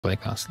Play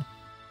castle.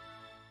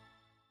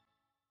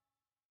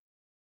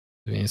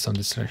 Do we need some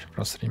distraction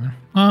pro streamer?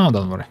 Oh,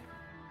 don't worry.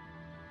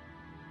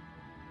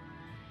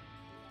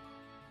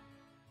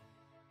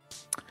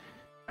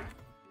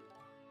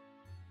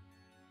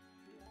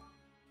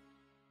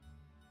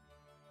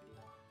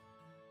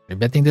 Are you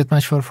betting that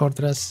much for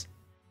Fortress?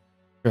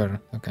 Sure,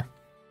 okay.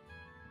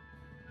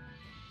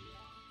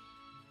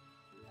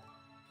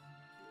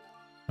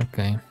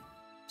 Okay,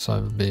 so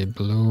it will be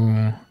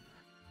blue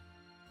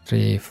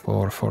 3,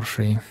 4, 4,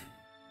 3.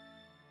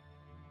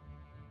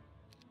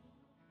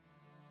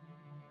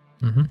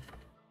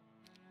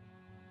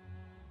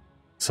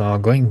 So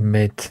going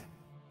mid,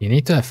 you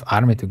need to have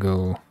army to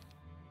go.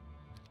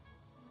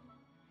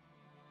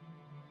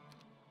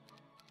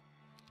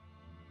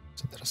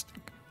 It's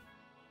interesting.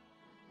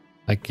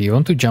 Like you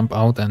want to jump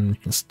out and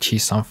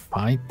cheese some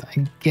fight,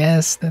 I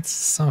guess that's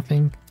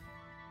something.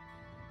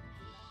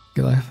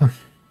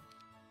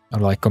 Or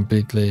like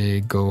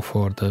completely go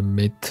for the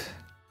mid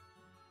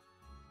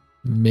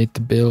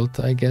build,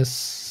 I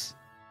guess.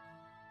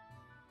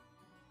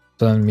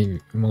 Then we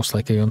most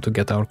likely want to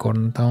get our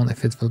corner down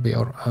if it will be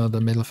our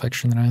the middle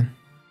faction, right?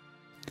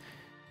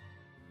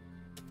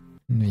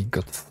 We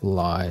got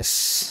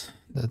flies.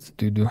 That's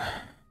doo-doo.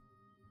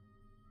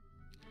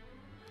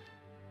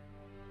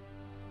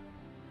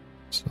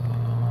 So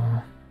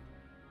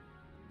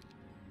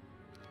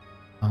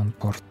on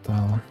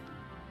portal.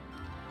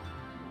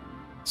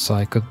 So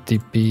I could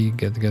TP,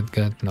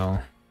 get, no.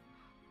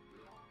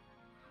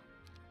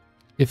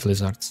 If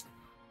lizards.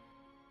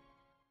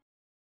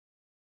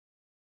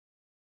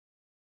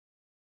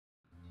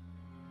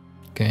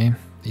 Okay,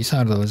 these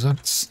are the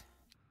lizards.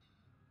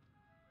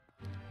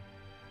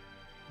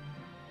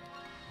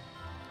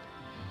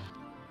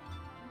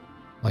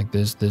 Like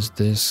this,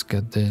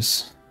 get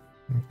this.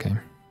 Okay.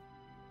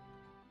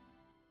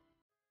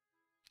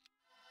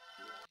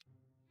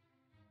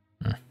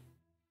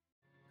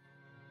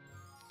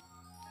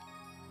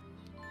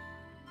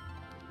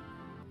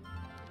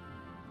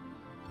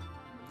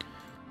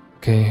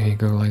 Okay, we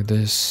go like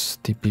this,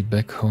 TP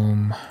back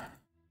home. I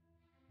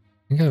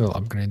think I will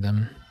upgrade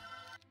them.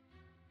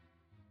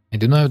 I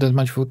do not have that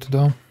much food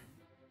though.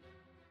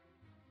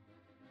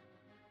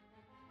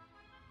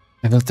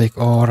 I will take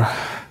ore,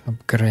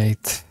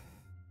 upgrade,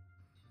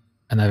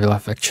 and I will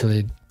have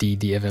actually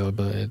DD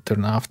available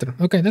turn after.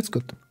 Okay, that's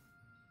good.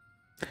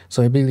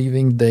 So I'll be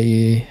leaving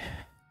day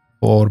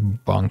 4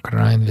 bunker,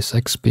 right? With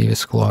XP,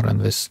 with Chlor, and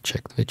with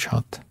checked with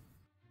HoTA.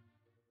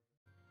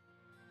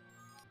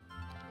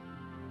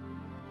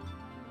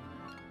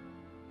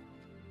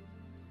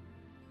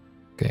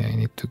 Okay, I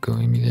need to go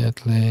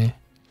immediately.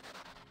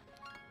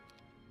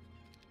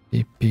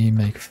 TP,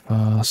 make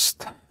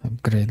fast,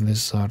 upgrade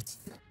lizards,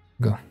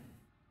 go.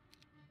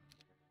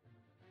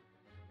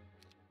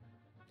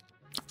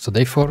 So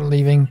day 4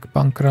 leaving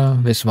bunker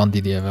with 1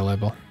 DD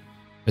available.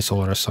 With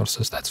all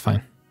resources, that's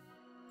fine.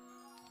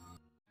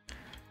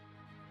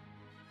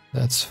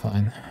 That's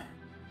fine.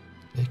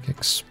 Take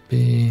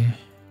XP.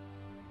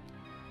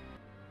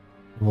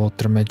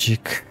 Water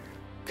magic.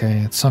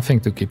 Okay, it's something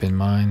to keep in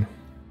mind.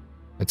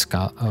 It's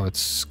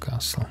it's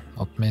castle,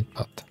 not mid,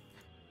 but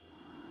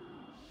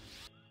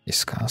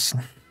this castle.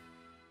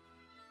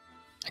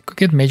 I could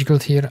get mage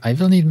guild here. I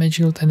will need mage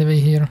guild anyway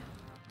here.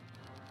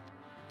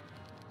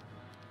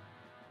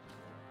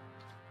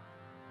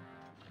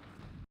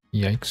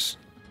 Yikes.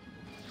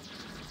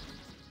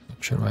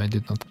 Not sure why I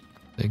did not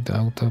take the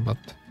HoTA, but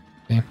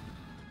okay.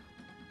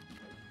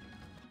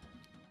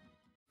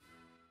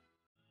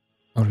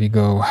 Or we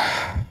go.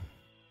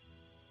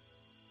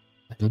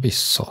 It will be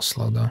so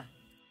slow though.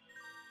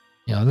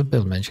 Yeah, I'll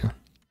build mage guild.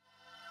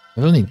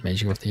 I will need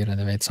mage guild here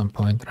anyway at some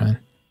point, right?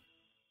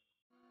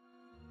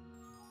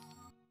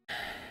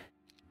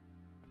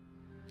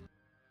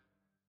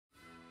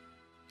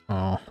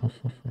 Oh.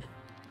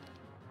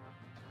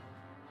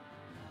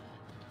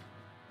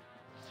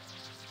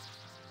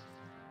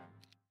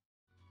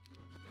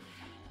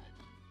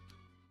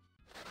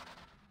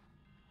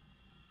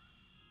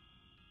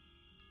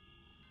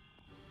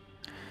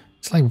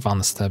 It's like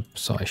 1 step,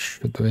 so I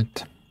should do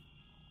it.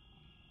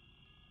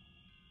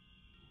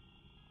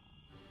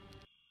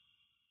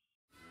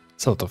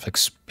 It's a lot of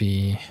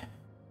XP.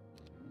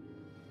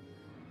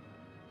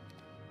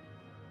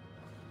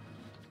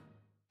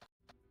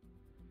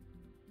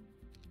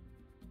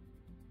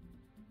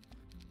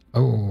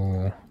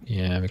 Oh,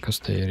 yeah, because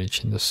they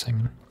reach in the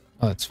same.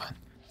 Oh, that's fine.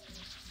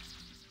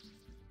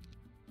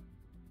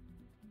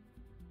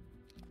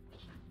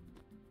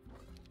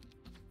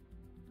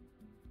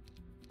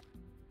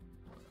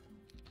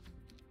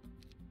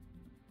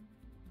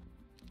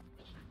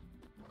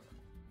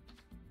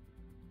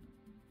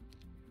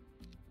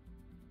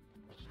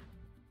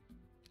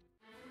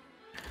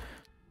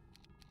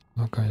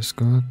 Okay, is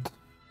good.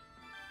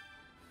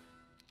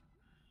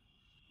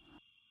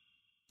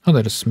 Oh,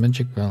 there is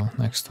magic bell,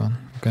 next one,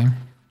 okay.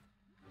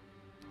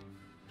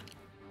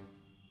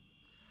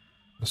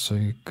 So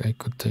I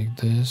could take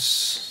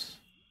this.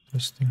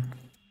 Interesting.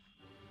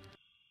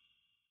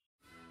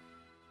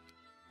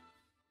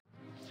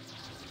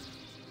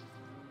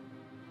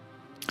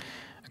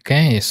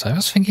 Okay, so I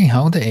was thinking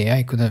how the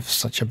AI could have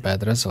such a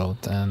bad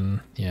result, and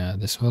yeah,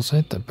 this was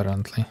it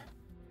apparently.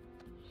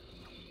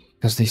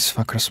 Because these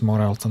fuckers more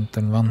out on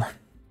turn 1.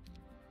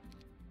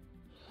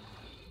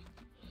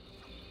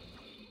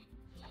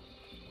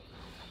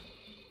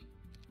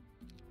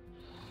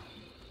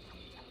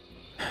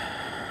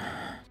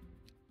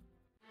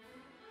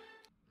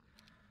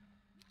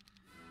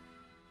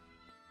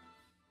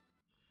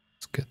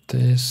 Let's get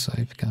this, so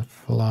if we can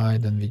fly,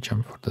 then we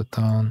jump for the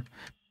town.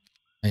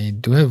 I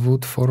do have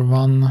wood for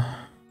 1.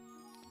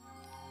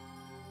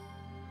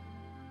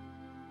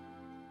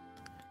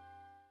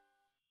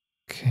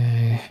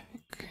 Okay,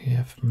 we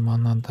have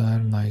mana there,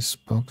 nice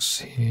box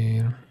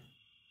here.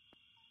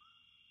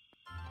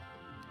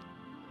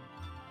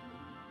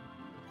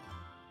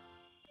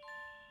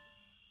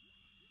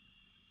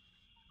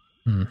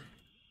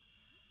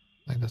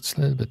 Like that's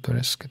a little bit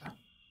risky though.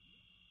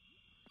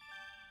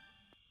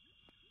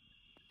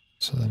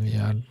 So then we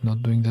are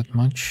not doing that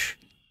much.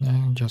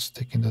 Yeah, just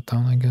taking the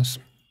town, I guess.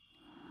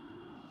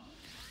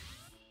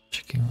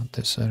 Checking out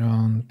this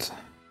around.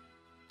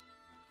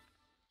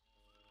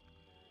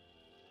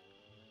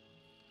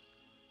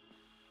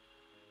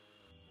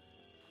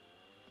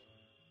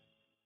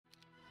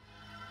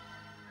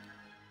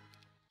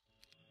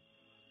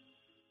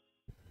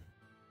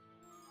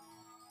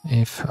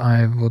 If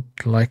I would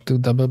like to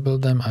double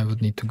build them, I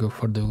would need to go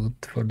for the wood.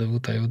 For the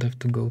wood, I would have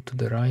to go to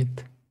the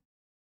right.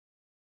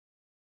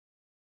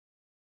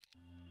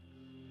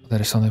 There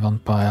is only one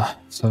pile,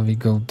 so we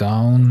go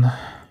down.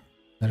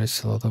 There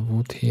is a lot of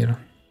wood here.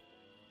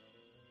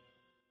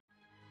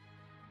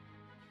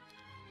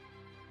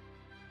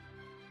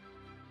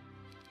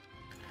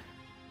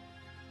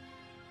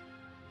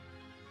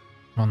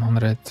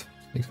 100,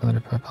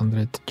 600,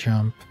 500,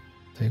 jump,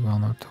 take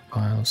 1 or 2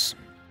 piles.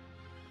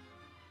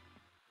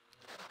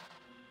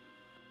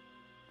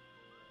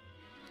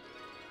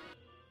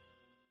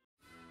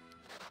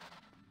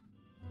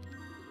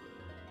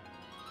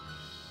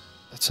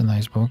 That's a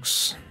nice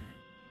box.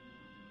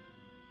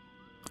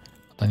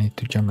 But I need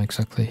to jump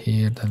exactly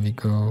here, then we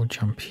go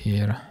jump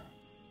here.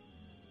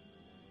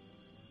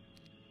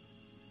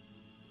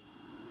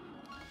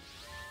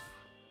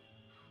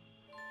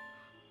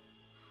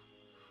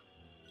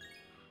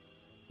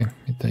 Okay,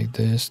 we take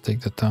this, take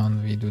the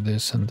town, we do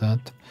this and that.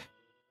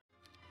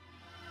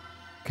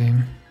 Okay.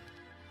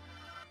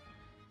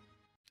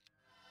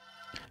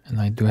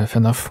 And I do have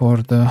enough for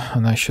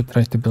and I should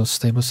try to build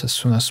stables as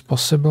soon as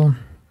possible.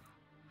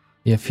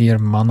 We have here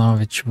mana,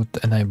 which would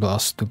enable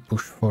us to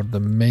push for the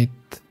mate.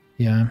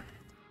 Yeah.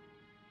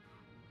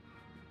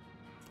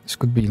 This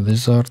could be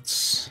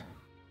lizards.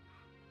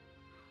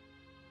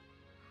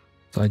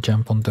 So I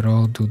jump on the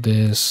road, do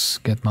this,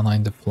 get mana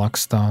in the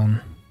flux town.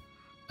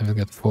 I will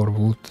get 4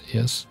 wood,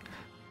 yes.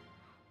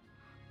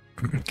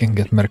 Can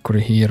get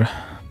Mercury here.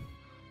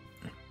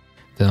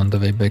 Then on the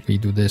way back we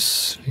do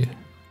this.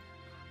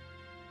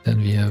 Then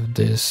we have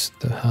this,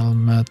 the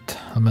helmet.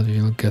 Helmet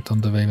we will get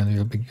on the way when we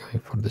will be going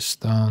for this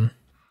town.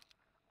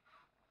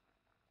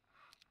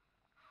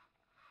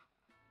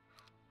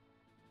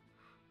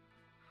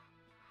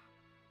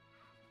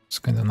 It's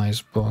kind of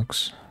nice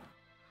box.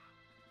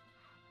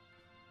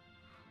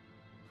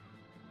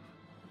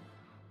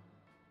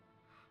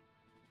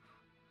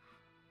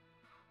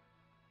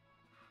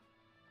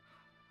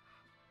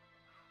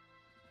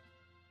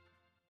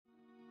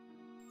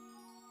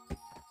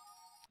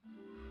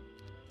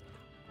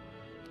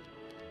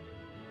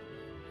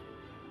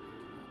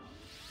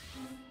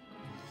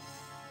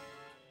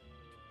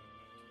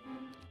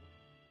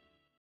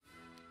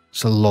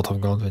 It's a lot of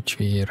gold which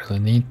we really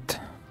need.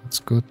 That's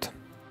good.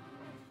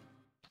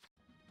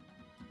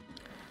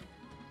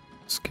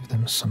 Let's give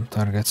them some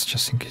targets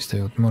just in case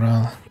they would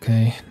morale.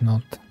 Okay,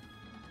 not.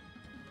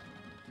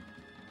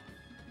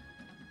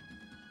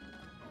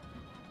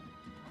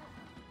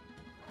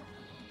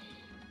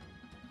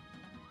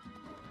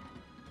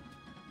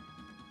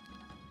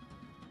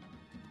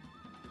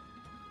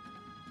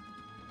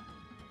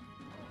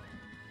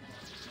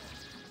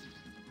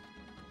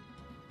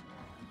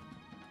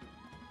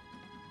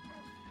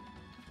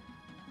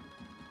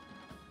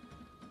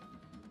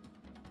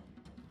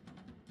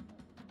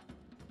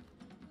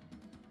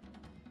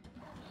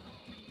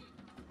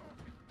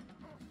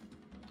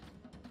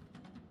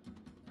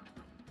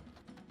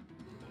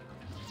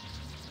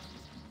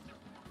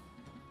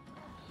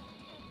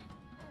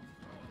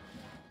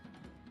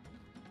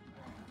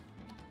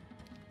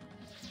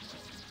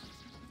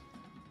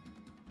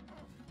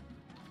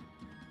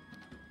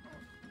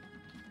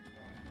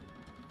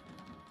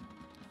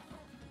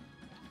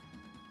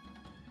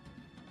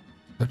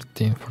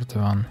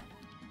 $13.41.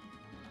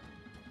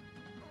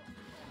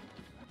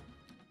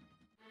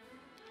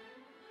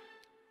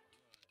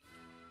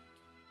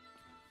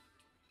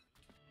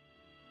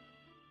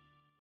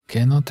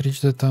 Cannot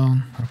reach the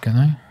town, or can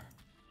I?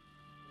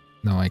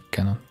 No, I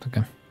cannot.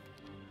 Okay.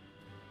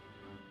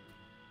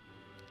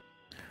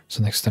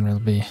 So next turn will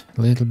be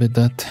a little bit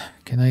that.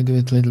 Can I do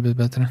it a little bit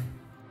better?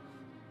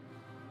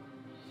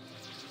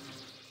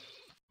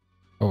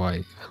 Oh, I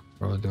will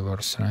probably do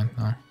worse right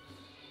now.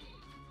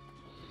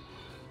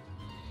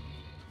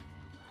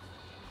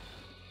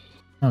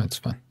 Oh, it's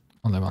fine.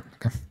 Only one.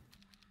 Okay.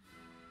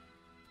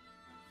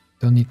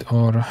 Don't need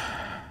ore.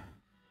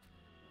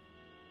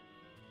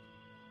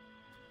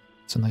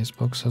 It's a nice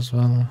box as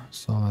well.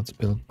 So let's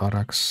build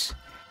barracks.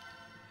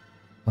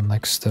 The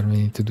next turn we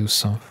need to do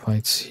some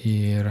fights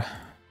here.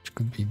 Which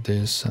could be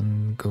this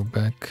and go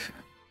back.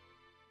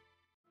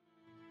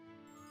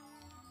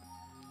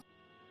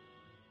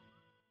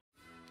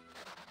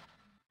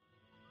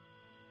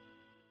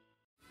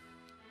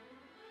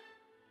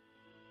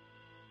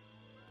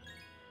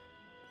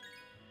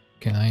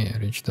 Can I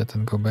reach that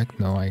and go back?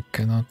 No, I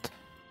cannot.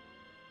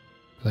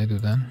 What I do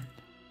then?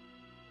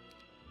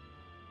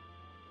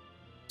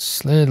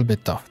 It's a little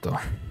bit tough though.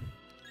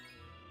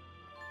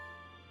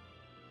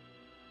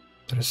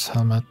 There's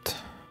helmet.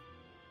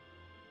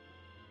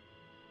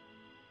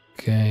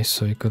 Okay,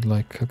 so you could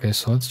like... Okay,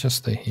 so let's just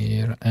stay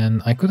here.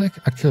 And I could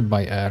actually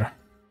buy air.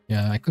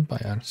 Yeah, I could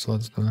buy air, so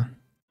let's do that.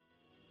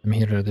 I'm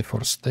here ready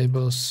for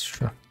stables,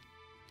 sure.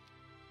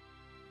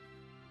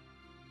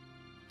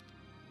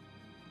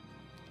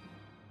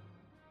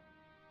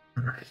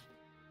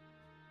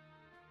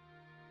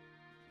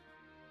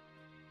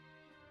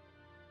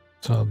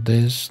 So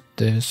this,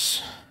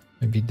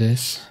 maybe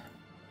this.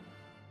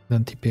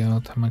 Then TP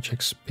out, how much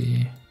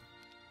XP?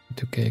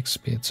 2k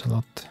XP, it's a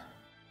lot.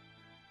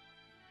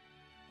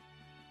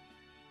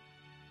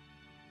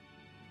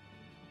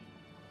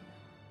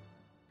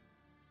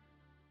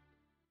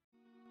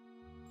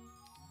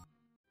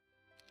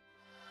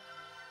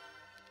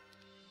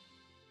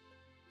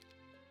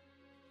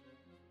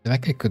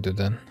 Like I could do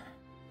that.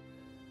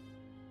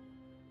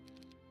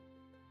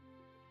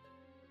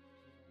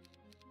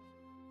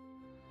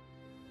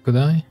 Could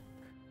I?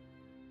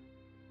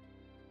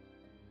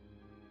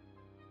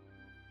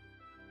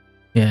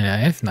 Yeah, I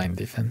have 9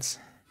 defense.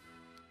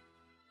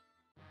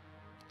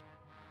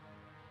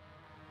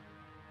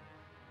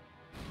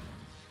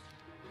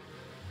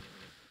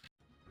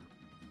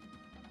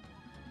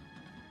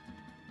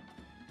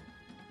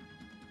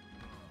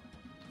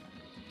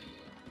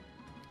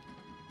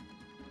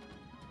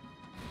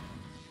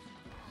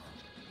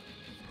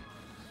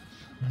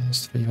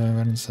 Minus 3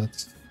 wyverns,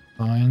 that's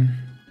fine.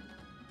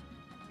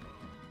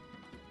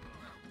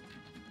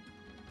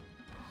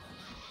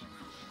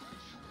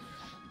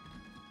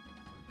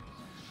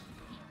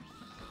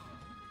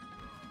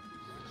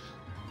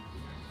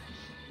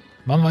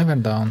 One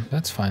wyvern down,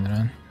 that's fine,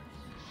 right?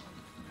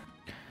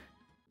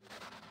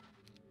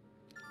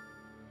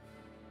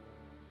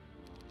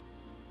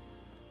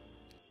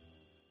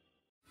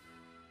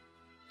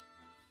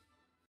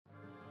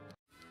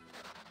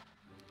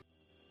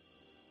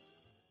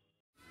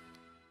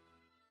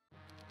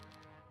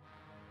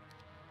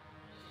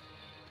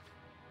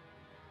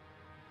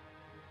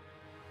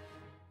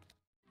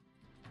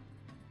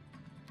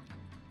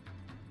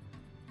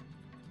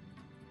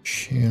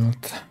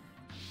 Shield.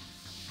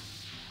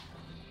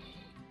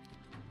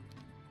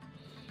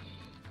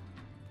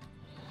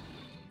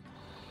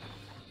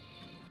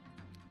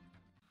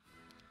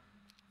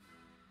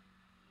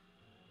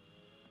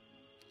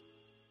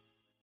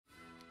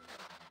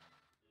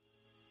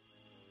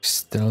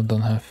 Still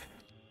don't have.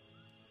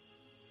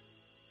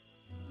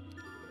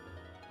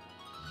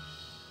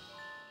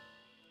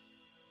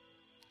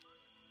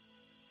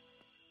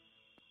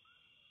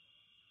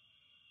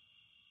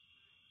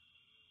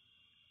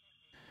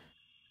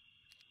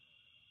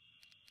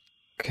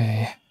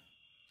 Okay.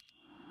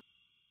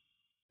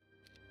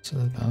 So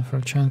that's down for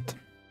a chant.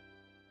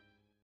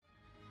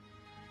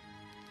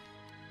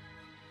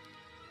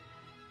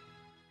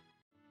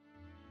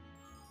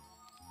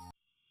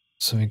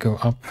 So we go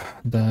up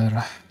there.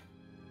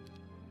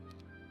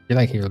 I feel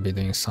like he will be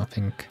doing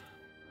something.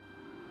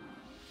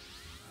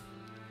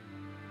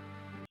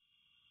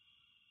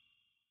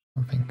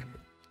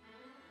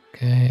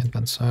 Okay,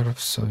 advance serve,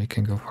 so we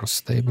can go for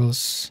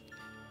stables.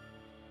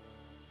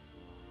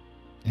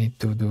 Need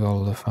to do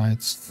all the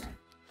fights.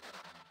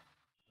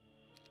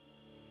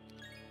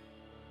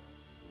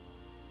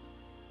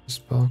 This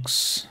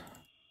box.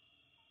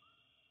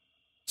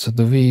 So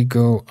do we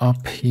go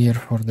up here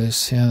for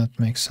this? Yeah, that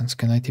makes sense.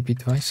 Can I TP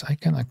twice? I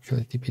can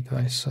actually TP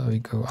twice, so we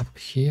go up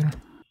here.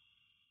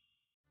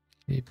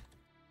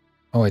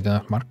 Oh, I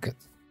don't have market.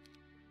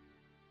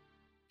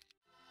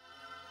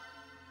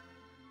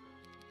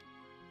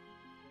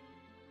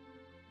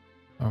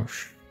 Oh,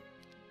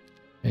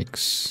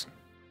 X.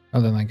 Oh,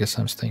 then I guess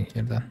I'm staying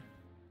here then.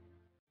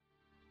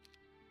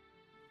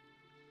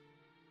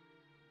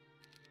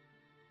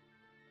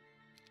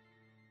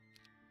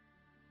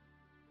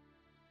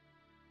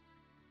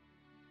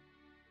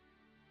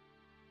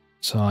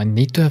 So I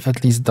need to have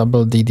at least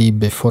double DD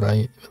before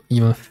I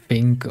even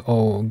think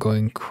of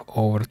going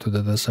over to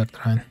the desert,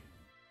 right?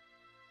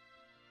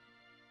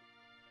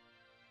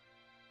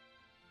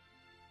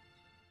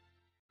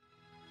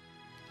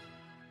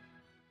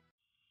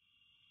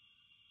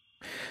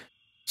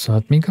 So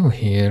let me go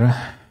here.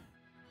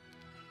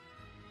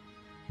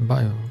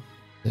 Buy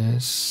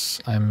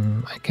this. I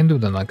can do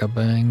the Naga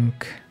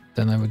Bank.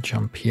 Then I would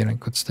jump here and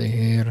could stay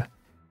here.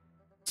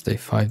 Stay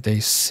 5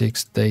 days,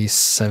 6 days,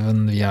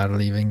 7. We are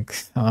leaving.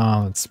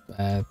 Oh, it's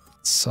bad.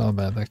 It's so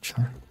bad,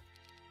 actually.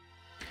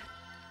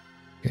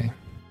 Okay.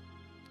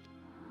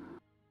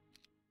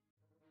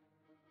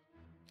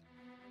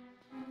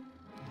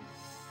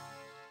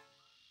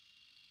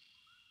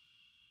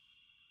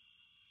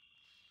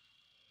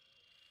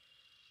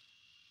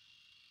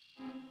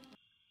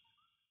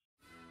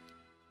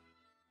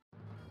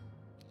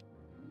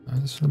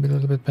 This will be a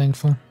little bit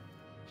painful.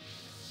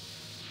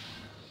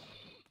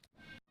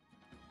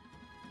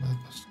 That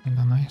was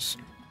kinda nice.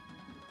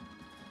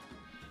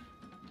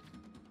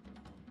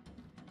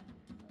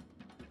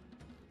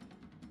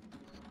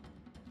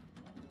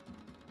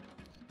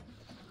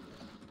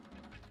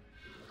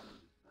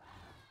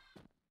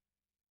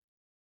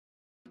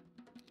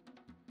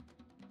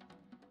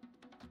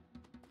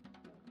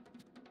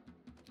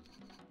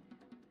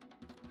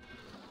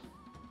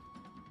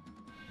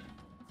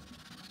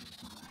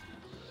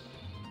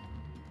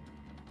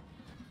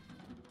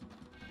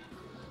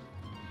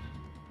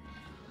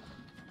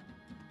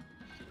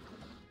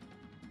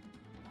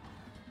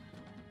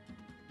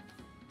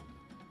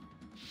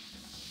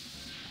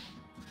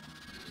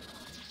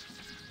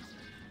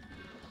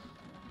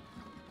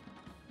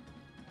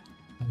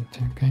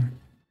 Okay.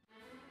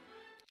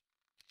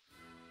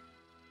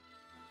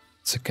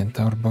 Second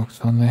tower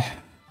box only.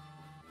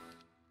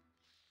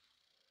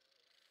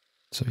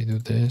 So we do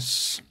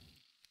this.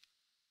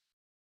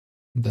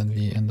 Then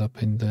we end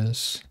up in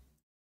this.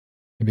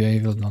 Maybe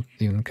I will not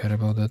even care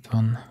about that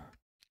one.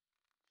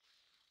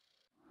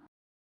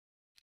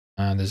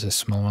 And this is a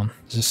small one.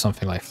 This is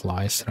something like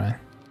flies, right?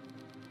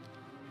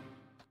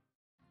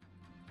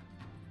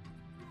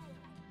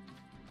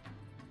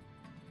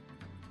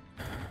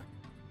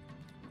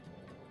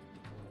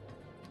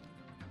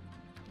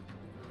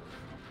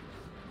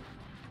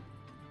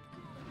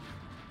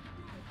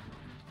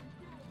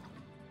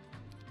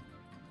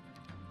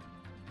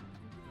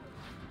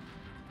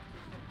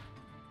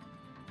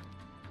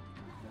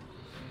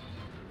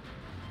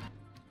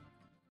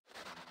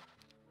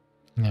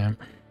 Yeah.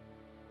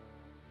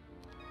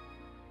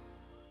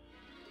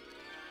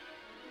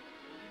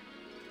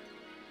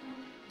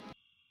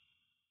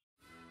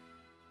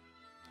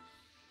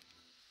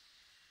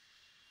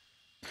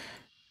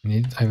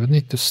 I would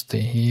need to stay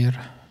here,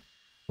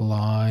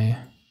 fly,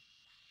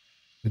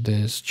 do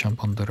this,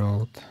 jump on the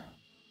road.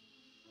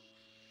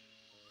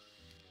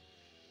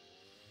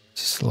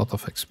 This is a lot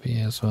of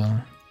XP as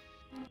well.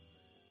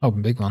 Oh,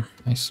 big one,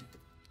 nice.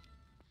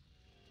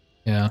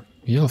 Yeah,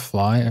 you'll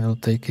fly, I will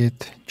take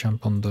it,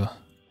 jump on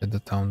at the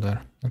town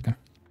there. Okay.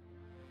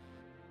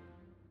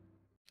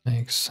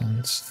 Makes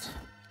sense.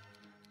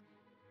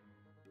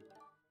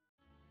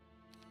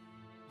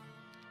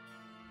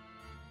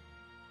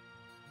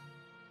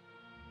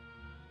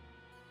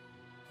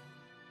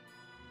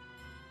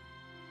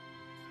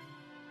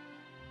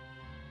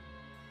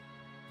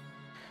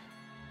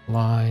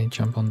 Fly,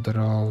 jump on the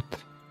road,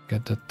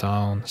 get the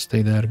town,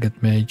 stay there,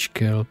 get mage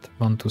killed.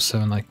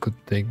 127, I could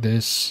take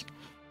this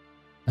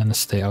and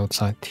stay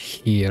outside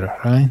here,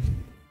 right?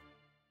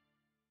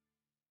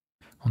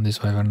 On this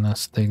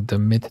Wyverness, take the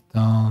mid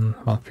town.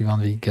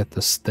 1v1, we get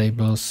the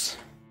stables.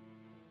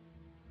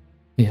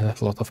 We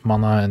have a lot of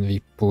mana and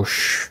we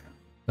push.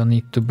 Don't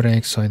need to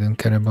break, so I don't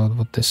care about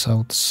what is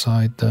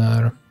outside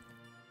there.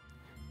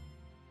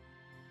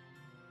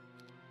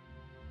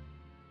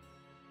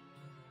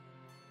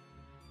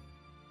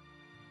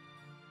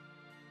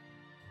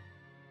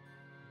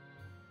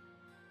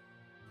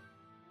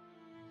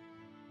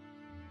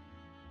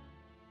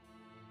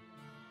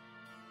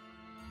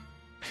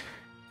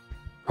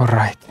 All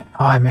right,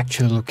 I'm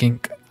actually looking.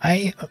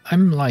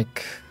 I'm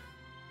like,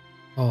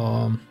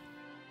 you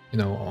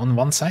know, on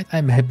one side,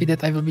 I'm happy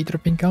that I will be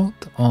dropping out.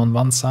 On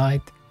one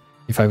side,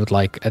 if I would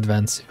like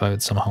advance, if I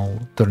would somehow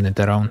turn it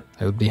around,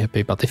 I would be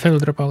happy. But if I will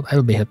drop out, I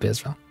will be happy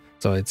as well.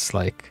 So it's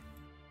like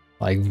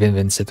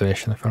win-win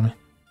situation for me.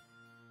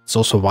 It's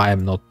also why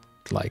I'm not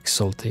like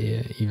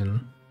salty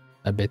even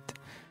a bit.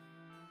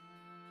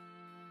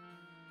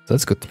 So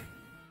that's good.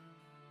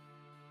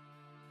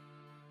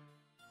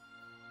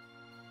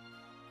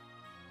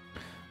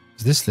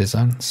 Is this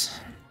lizards?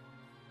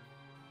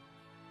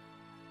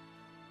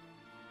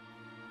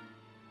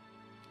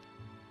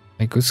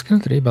 I could skill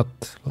 3, but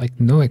like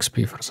no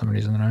XP for some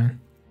reason, right?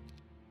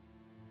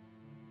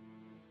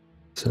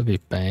 This will be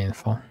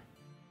painful.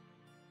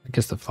 I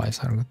guess the flies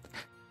are good.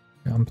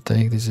 Jump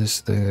take, this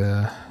is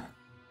the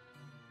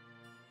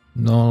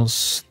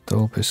Null's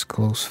Dope is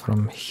close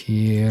from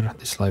here.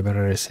 This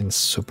library is in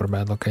super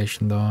bad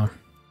location though.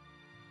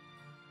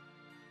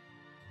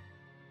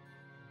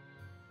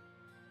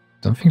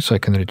 Don't think so I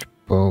can reach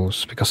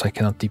bows because I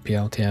cannot TP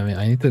out here.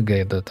 I need to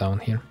get that down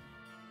here.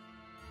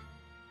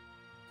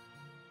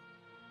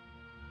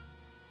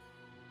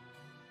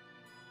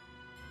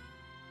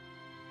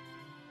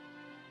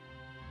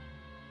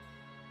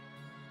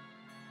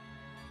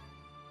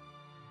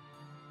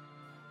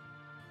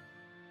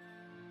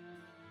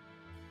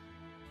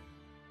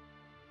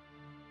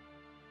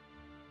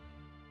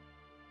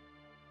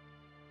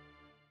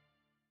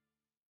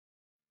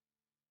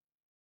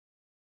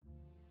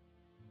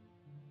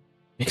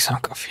 Make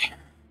some coffee.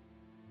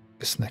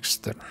 This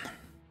next turn.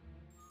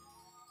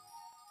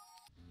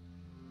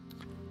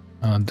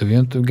 Do we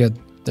want to get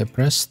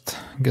depressed?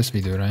 Guess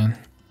we do, right?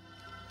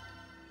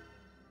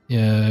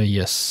 Yeah,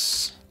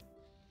 yes.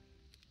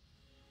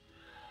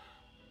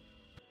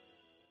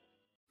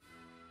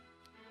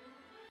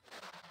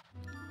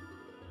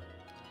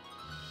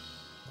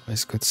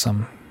 Always got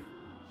some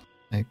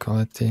high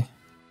quality.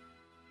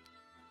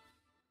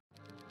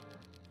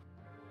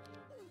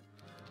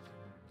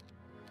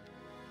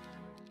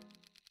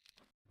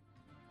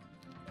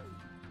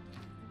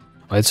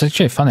 Well, it's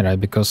actually funny, right?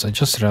 Because I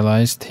just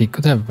realized he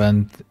could have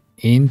went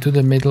into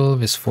the middle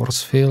with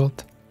force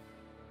field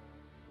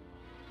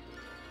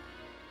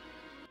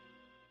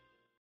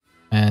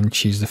and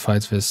choose the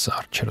fights with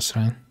archers,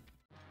 right?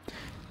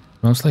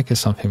 Most likely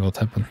something will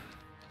happen.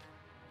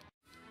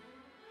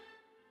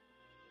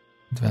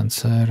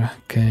 Advancer,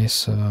 okay,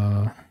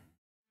 so...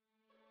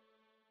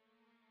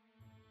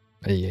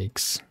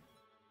 Yikes.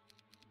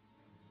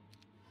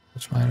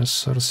 What's my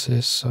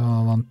resources? So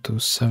 1, 2,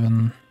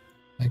 7.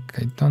 Like,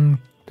 I don't...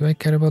 Do I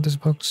care about this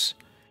box?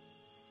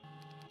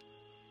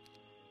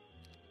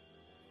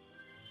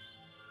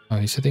 Oh,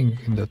 he's sitting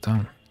in the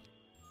town.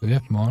 Do we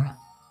have more?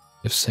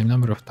 You have the same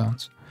number of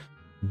towns.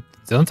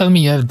 Don't tell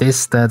me you have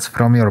these stats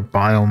from your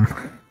biome.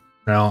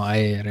 No,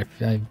 I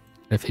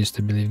refuse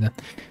to believe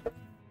that.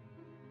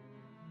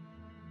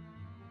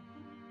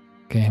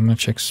 Okay, how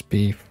much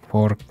XP?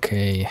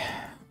 4k.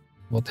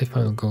 What if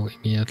I'll go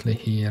immediately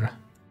here?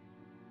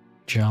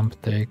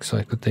 Jump take, so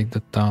I could take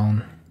the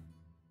town.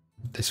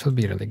 This will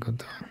be really good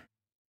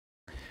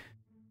though.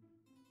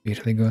 Be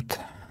really good.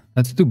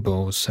 Let's do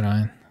bows,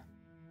 right?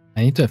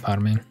 I need to have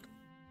army.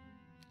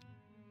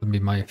 Will be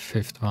my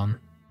 5th one.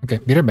 Okay,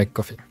 be right back,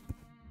 coffee.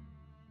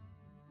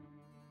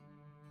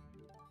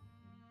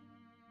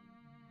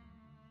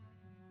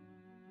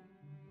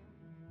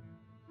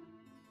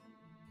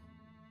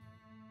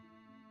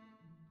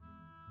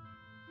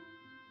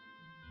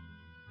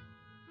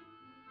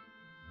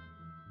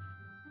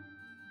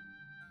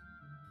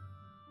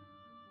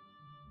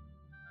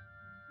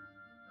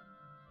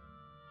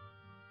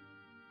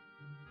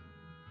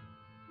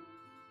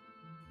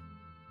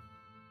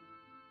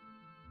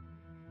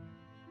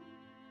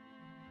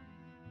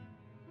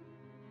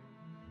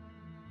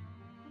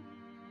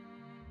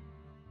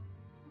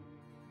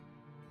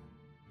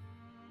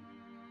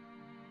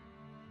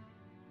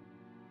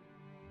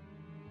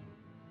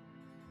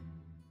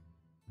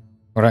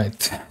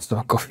 Alright,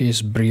 so coffee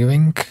is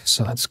brewing,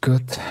 so that's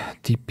good.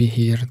 TP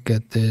here,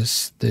 get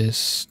this,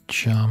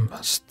 jump,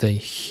 stay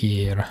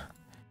here.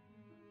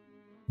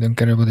 Don't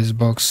care about this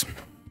box.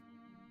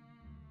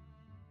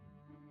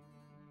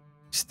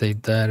 Stay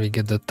there, we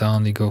get the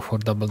town, we go for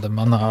double the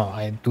mana.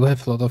 I do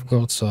have a lot of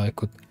gold, so I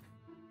could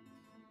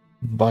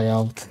buy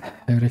out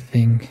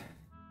everything.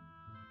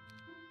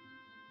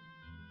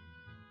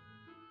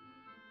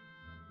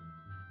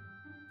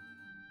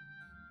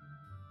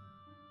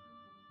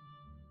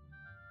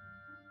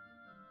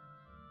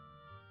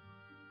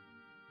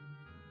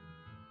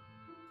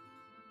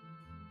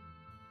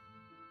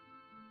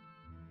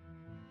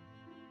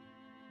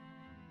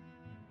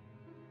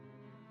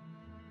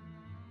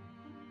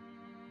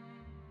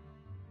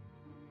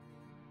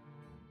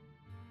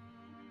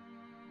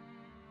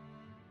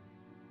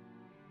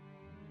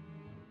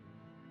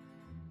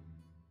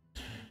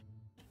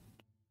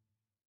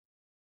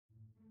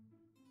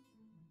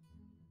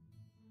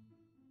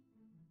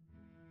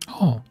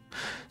 Oh,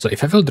 so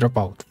if I will drop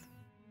out,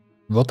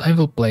 what I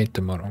will play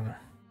tomorrow?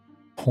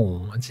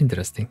 Oh, that's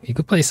interesting. You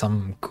could play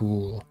some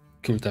cool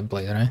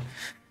template, right?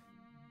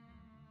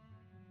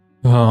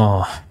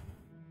 Oh,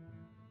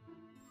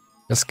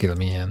 just kill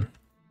me, and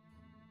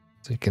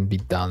so you can be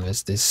done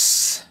with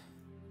this.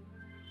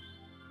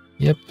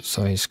 Yep,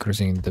 so he's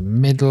cruising in the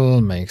middle,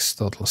 makes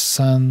total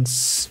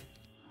sense.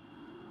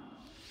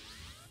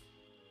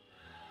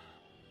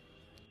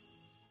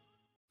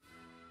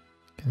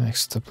 Can I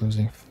stop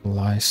losing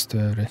flies to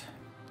every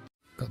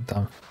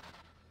goddamn.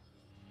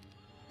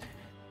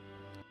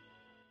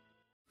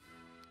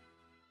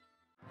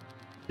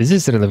 This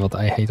is really what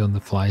I hate on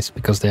the flies,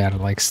 because they are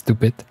like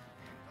stupid.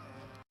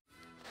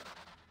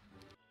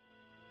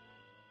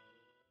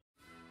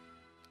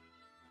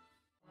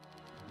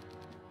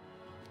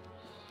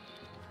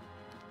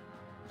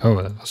 Oh,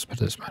 that was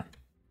better this man.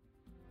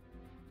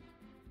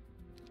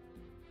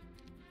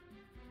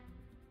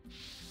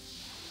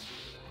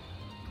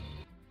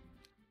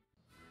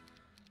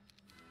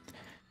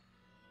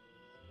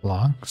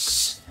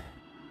 Logs.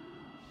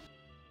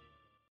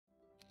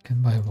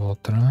 Can buy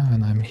water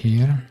when I'm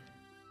here.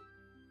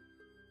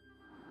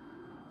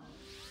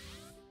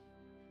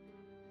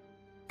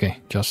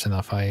 Okay, just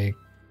enough. I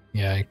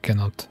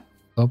cannot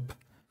stop.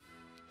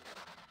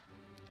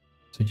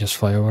 So just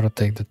fly over,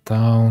 take the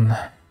town.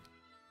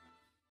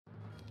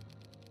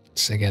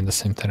 It's again the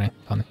same terrain.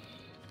 Funny.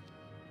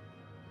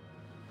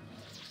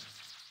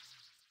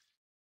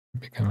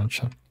 Big one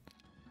shot.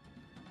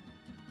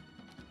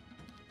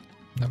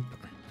 Nope.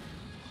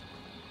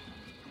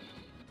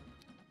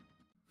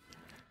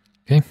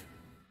 Okay.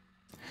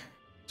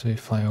 So we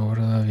fly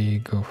over, we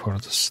go for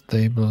the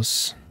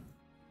stables.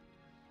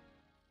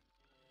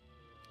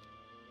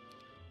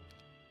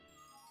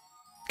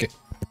 Okay.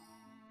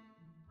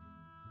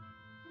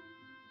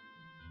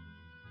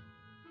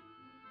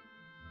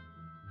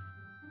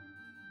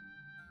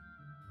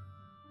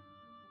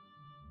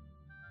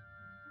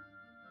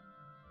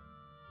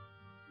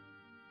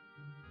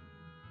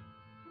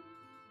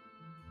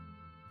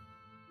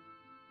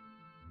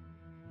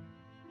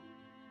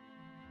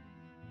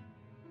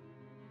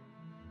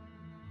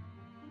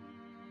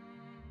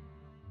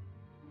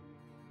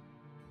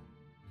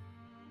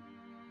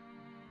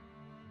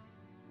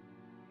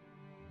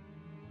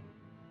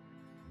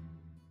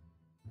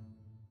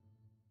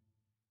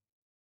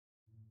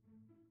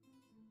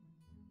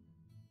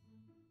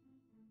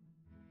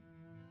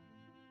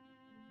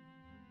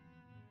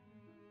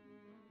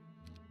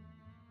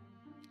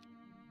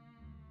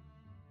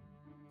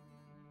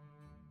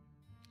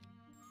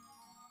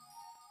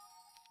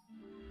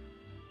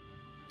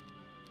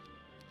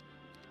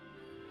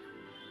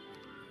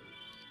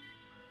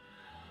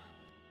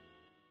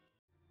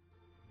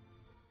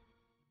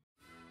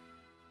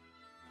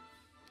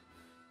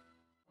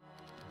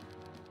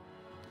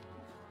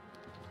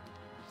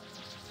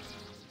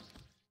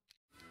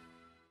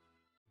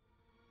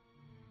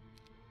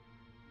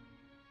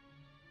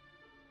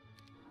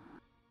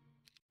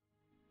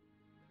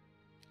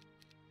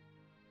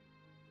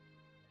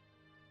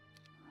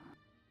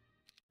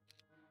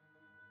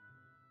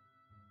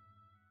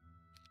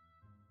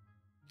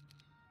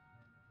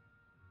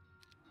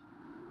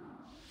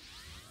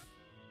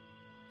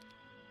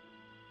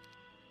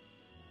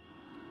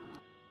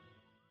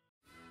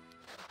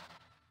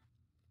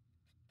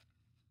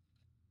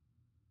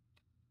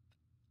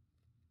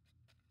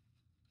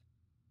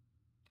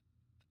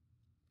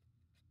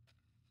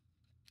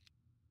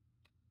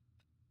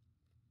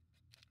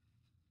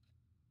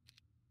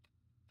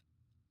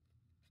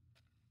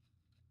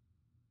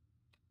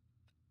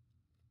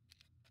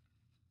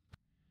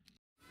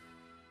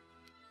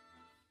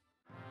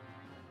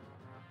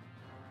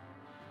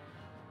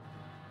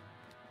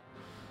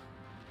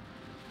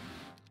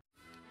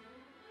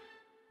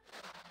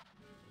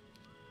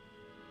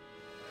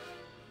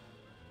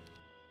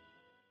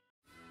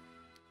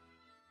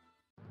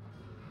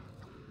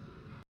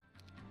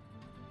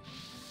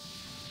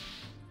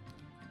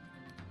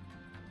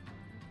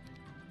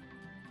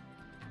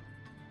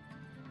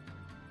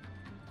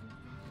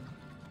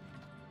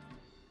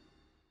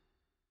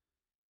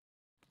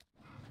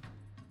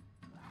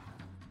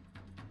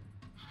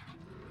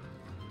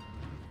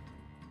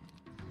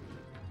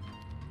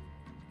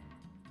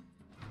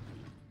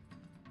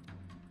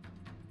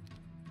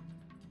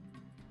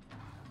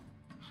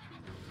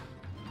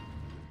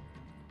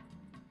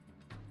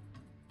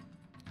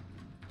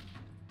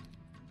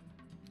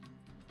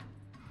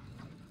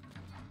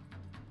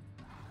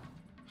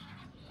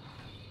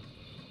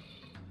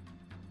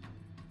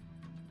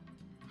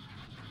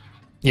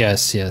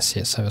 Yes,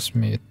 I was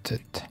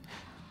muted.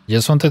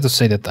 Just wanted to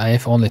say that I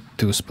have only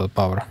 2 spell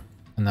power,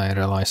 and I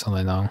realize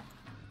only now.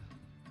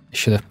 I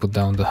should have put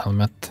down the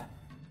helmet.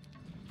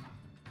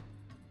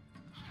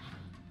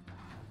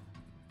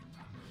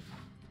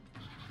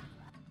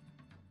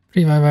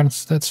 Three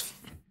wyverns, that's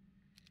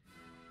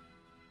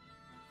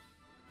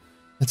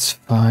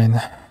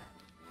fine.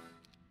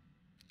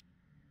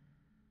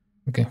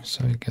 Okay,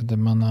 so we get the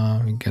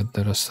mana, we get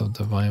the rest of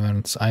the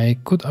wyverns. I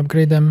could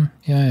upgrade them.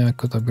 Yeah, I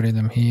could upgrade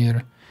them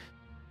here.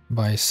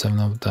 Buy 7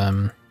 of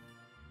them.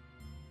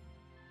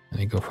 And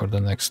we go for the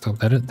next stop.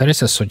 There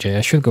is a Sojai.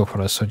 I should go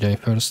for a Sojai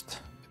first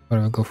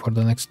before I go for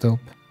the next stop.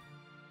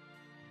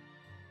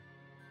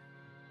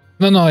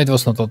 No, it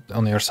was not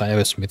on your side. I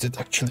was muted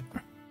actually.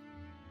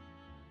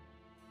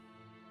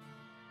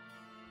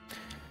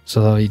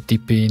 So we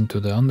TP into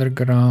the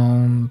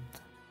underground.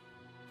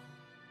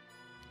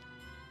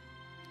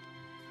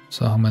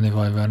 So how many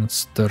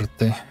wyverns?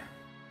 30.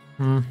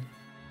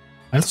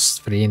 I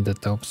lost 3 in the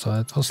top, so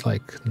it was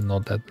like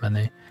not that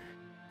many.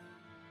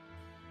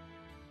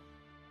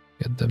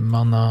 Get the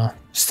mana.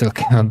 Still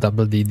cannot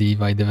double DD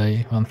by the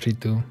way.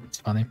 132. It's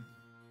funny.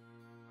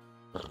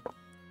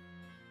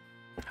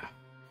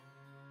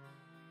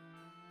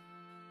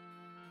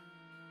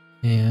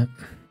 Yeah.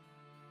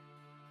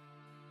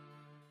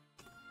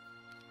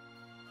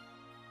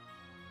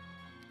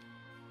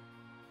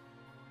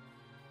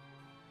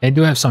 I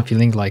do have some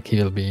feeling like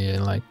he will be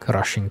like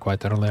rushing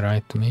quite early,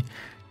 right, to me.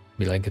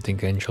 Be like getting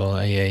Angel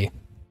AA,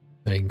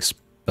 doing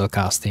spell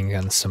casting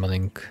and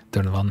summoning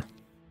turn 1.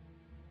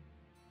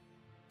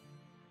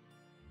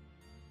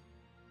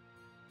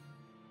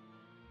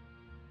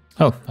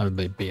 Oh, I'll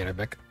be right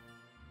back.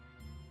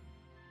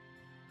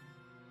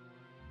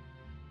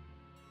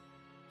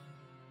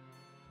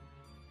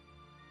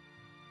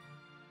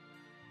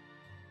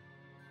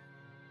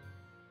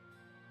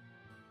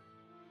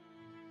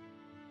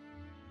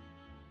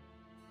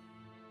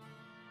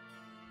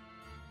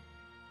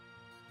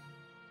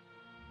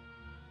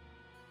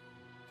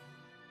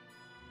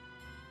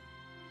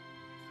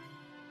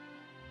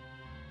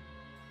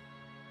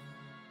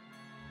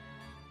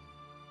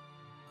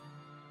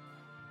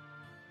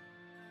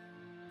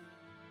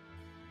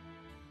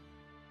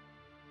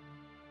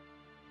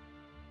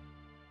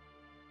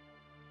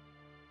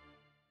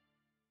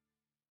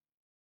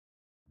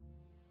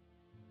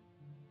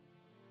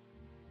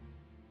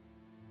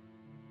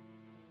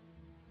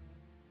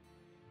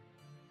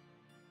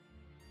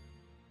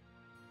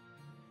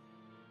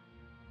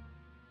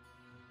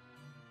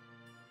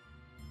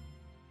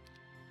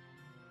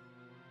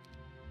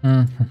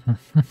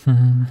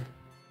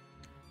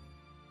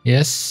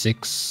 Yes,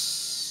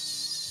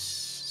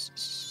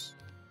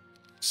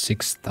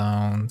 six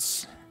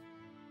towns.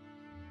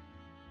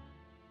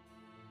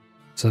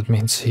 So that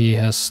means he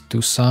has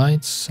 2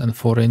 sides and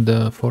 4 in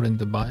the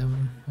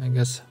biome, I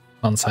guess.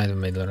 One side in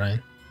the middle, right?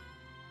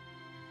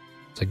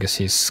 So I guess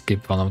he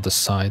skipped one of the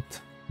side.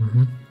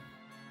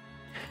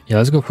 Yeah,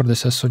 let's go for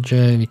this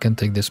SOJ. We can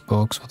take this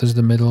box. What is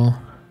the middle?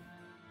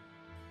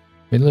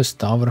 Middle is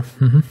tower.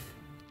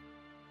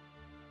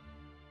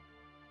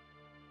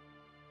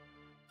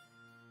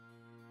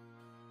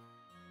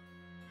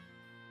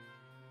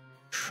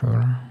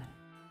 Sure.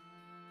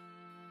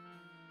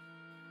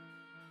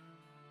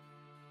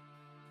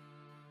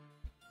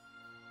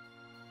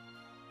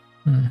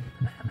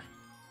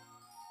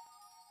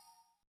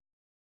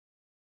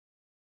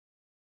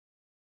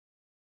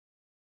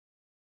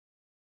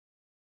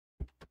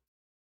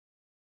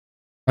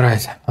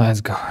 Right,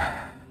 let's go.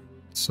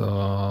 So,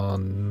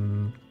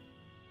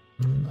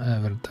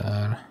 ever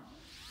there.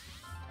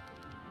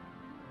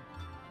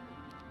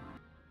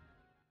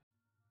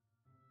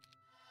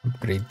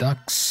 Upgrade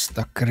ducks,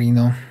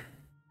 Duckerino.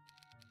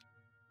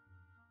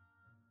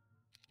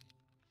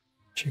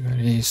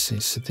 Chigaris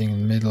is sitting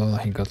in the middle.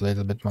 He got a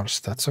little bit more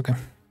stats, okay.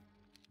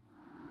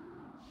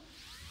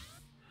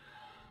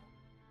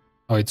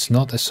 Oh, it's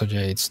not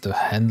SOJ, it's the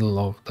handle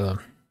of the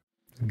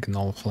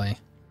Gnolflay.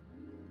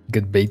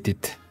 Get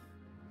baited.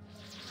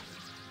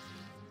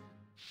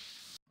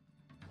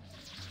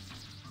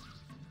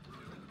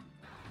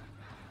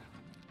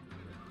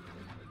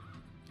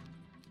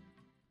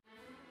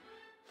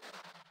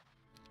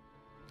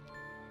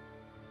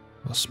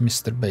 Was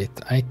Mr. Bait.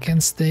 I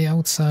can stay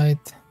outside.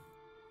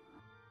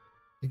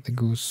 Take the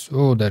goose.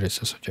 Oh, there is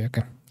SOJ,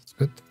 okay. That's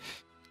good.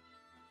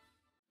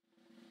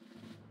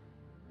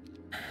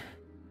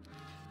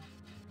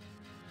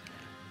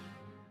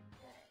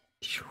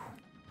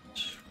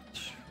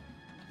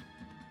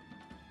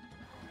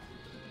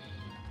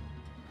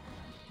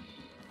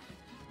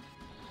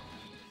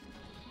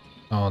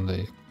 Oh,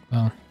 they...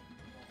 well...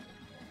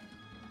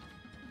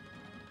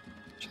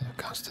 should have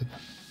casted.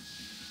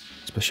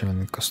 Especially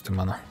when it costs 2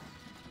 mana.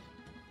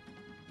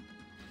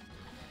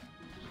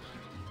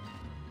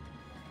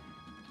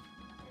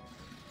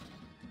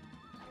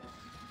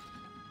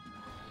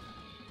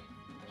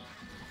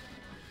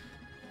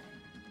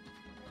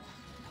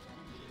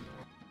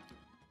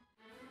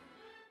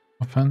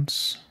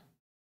 Offense.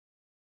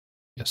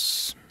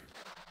 Yes.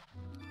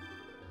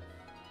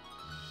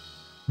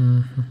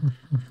 This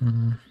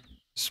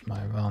is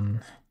my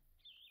 1.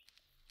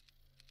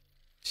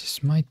 This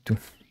is my 2.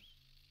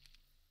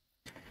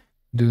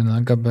 Do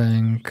Naga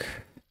Bank.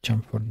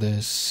 Jump for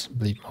this.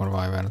 Bleed more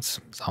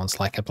wyverns. Sounds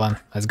like a plan.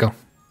 Let's go.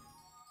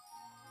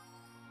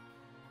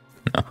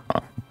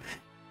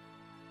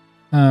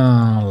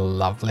 Oh,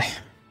 lovely.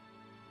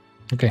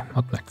 Okay,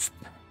 what next?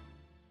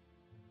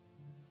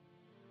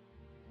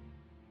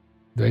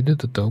 Do I do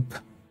the taupe?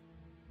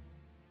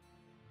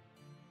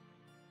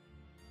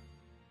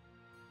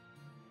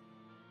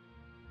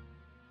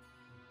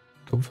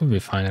 Taupe will be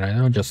fine right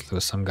now, just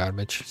lose some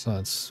garbage, so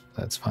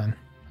that's fine,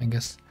 I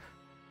guess.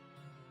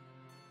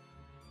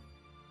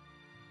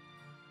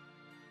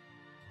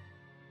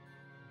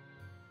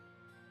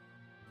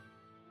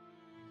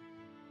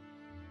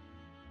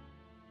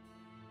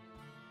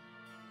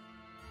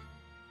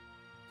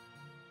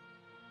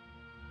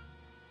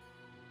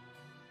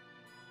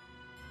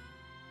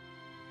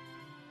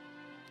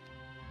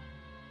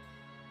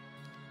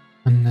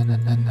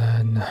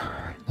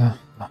 No.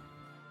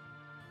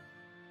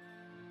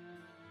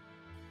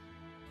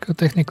 Could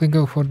technically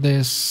go for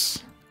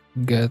this.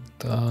 Get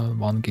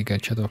 1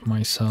 giga chat of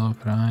myself,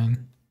 right?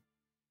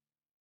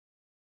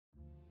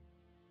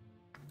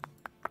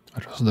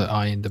 What was the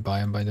eye in the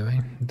biome, by the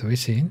way? Do we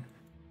see it?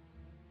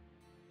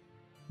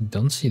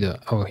 Don't see the...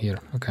 oh, here.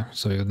 Okay,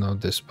 so you know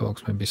this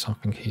box, maybe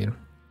something here.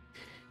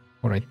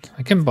 Alright,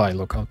 I can buy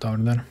lookout tower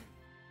there.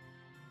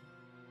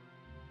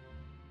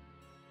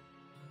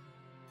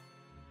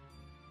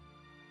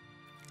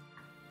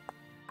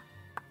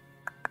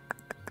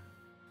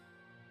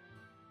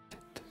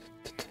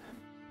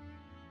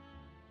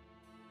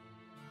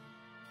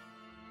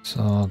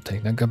 So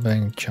take the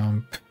bank,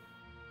 jump.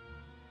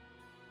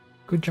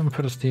 Could jump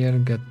first here,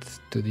 get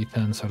to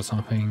defense or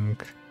something.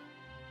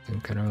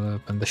 Think I will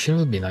open. The shield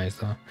will be nice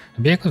though.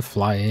 Maybe I could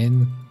fly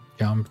in,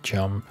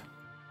 jump.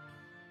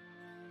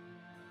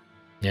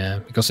 Yeah,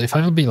 because if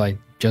I will be like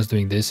just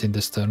doing this in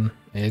this turn,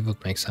 it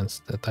would make sense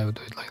that I would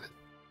do it like that.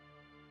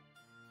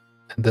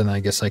 And then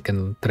I guess I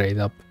can trade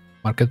up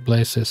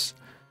marketplaces.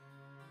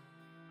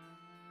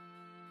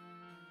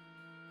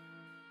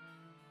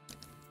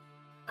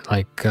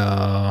 Like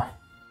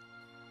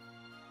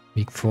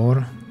week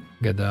 4,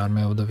 get the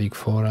army of the week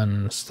 4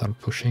 and start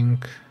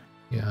pushing.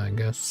 Yeah, I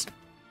guess.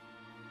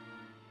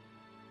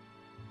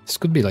 This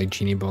could be like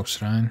genie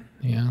box, right?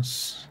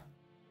 Yes.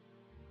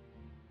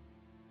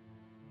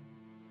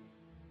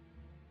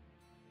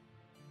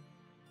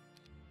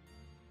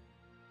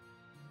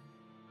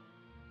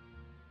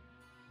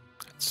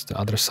 It's the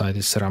other side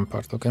is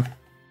rampart, okay.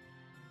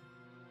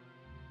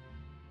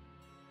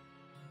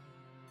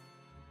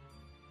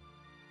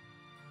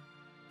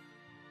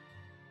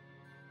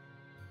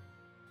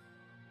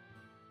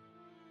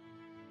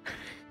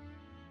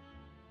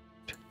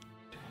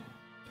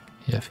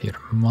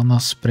 mana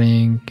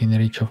spring in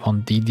reach of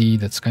on DD.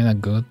 That's kind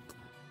of good,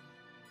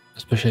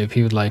 especially if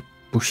he would like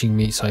pushing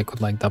me, so I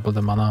could like double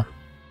the mana,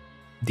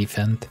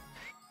 defend.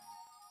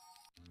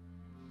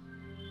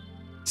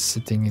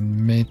 Sitting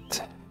in mid,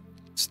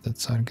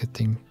 stats are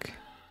getting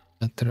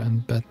better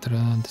and better.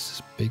 This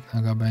is big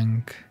Naga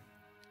Bank.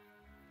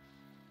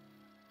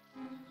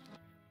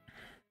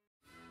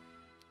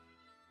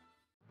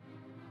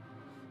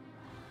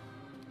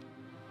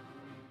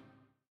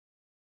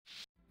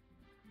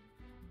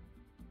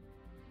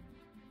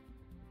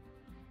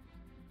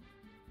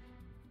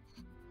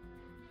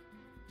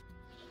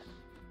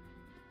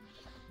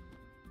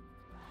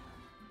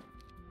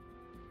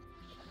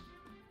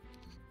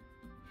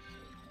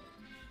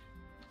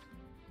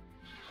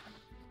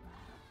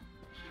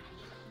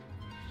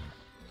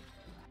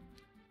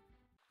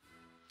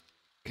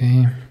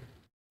 Okay.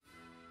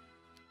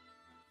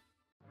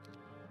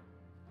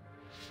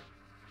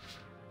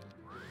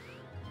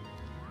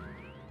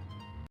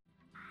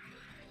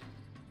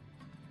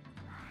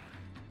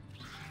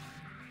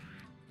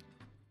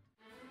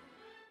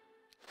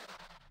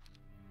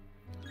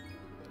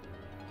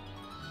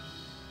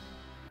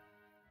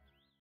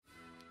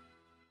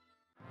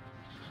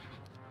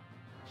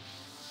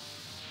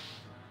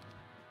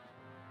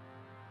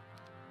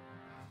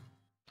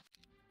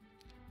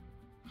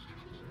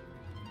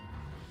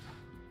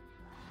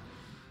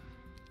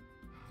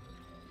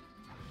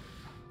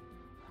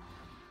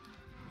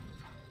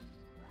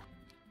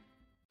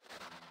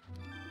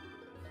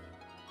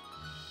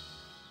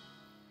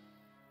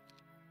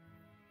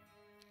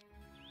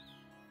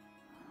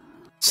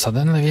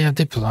 Suddenly we have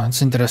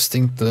deployments.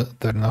 Interesting to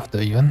turn off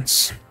the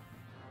events.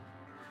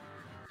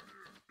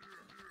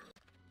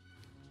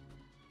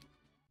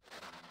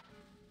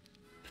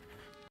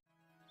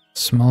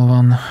 Small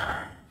one.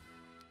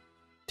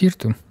 Tier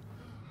 2.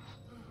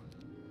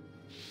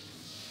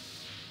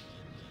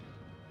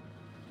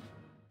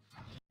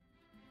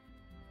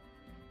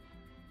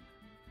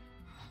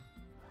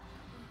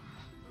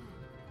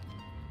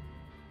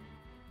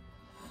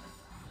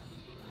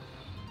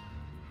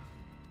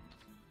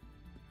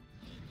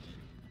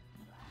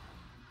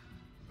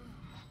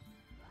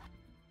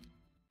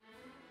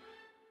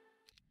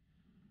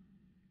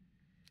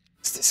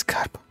 What's this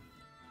carp?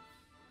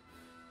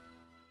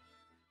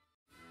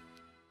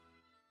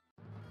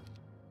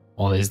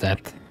 What is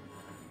that?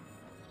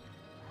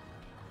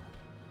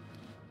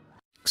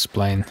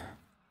 Explain.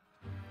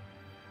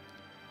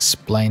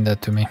 Explain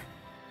that to me.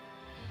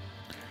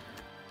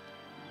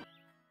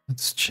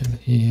 Let's chill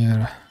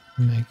here.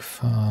 Make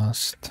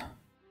fast.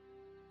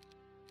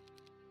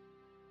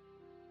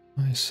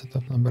 Nice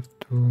setup number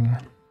 2.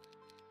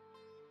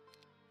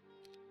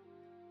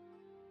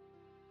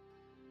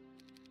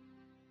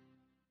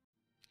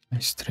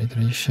 Nice trade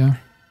ratio.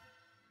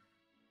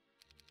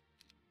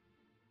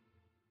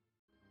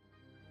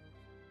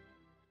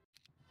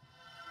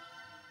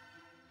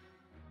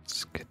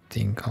 It's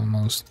getting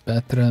almost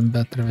better and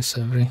better with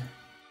every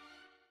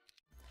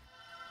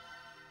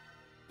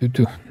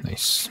 2-2.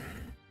 Nice.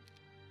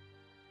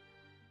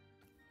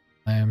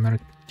 I am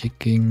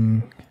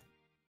kicking.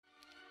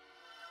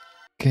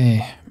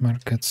 Okay,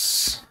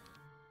 markets.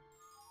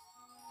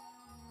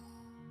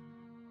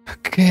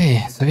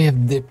 Okay, so we have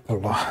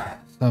Diplo.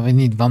 So we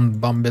need 1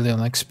 billion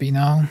XP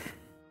now.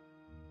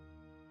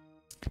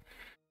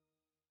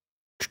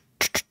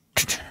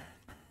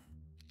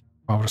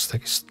 Power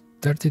stack is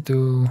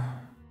 32.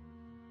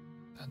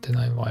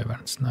 29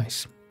 wyverns,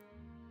 nice.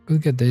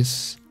 Could get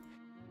this.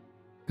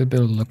 Could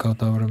build a lookout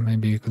tower,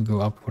 maybe we could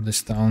go up for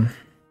this town.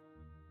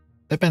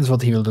 Depends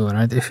what he will do,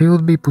 right? If he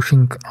will be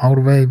pushing our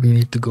way, we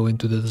need to go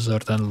into the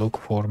desert and look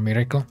for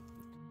Miracle.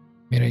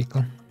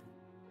 Miracle.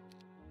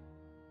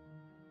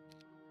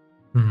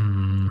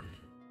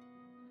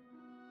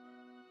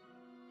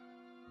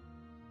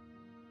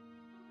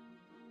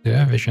 Do you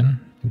have vision?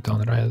 You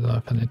don't ride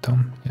off any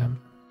tom, yeah.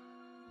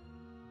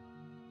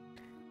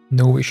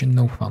 No vision,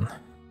 no fun.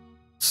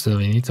 Still,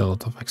 we need a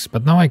lot of X.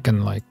 But now I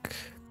can like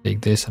take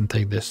this and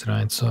take this,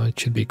 right? So it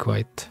should be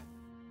quite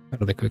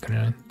fairly quick,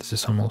 right? This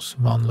is almost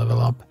 1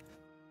 level up.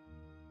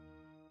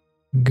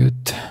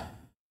 Good.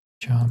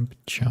 Jump,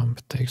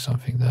 jump, take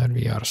something there.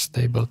 We are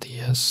stable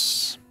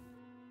TS.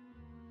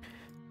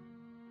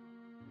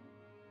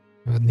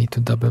 We would need to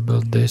double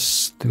build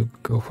this to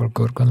go for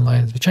Gorgon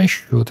lines, which I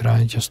should,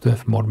 right? Just to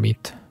have more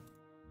meat.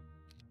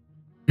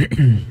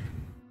 To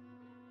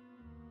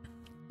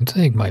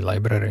take my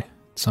library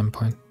at some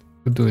point.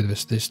 To do it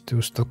with these 2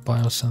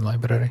 stockpiles and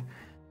library.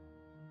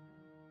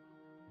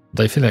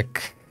 But I feel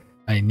like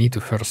I need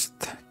to first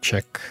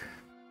check.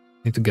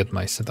 Need to get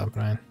my setup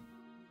right.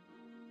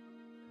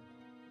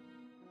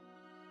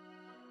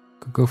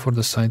 Could go for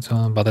the side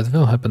zone, but it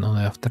will happen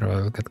only after I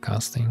will get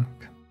casting.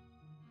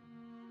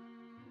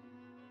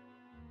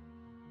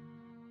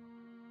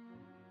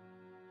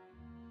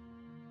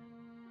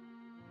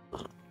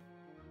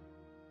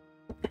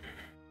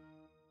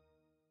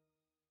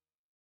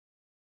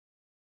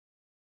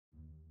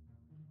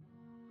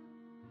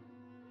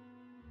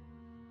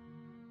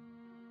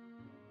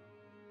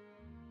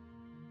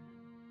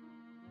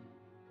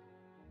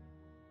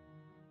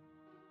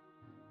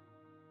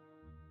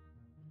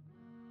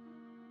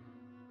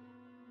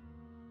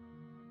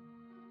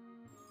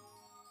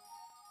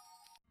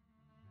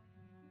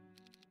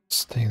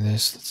 take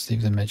this. Let's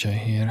leave the Magi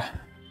here.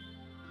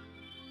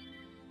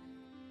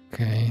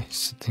 Okay,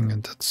 sitting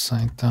at that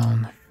side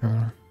down,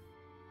 sure.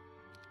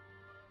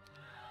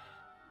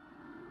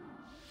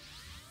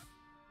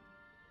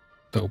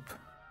 Dope.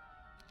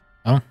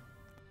 Oh.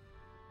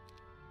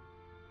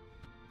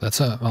 That's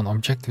one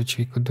object which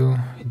we could do.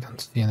 We don't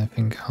see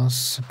anything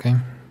else. Okay.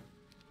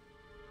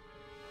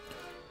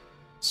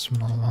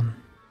 Small one.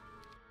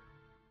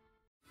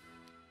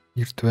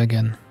 Here two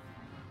again.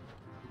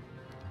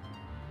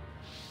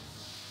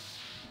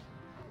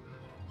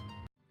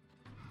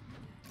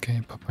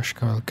 Okay,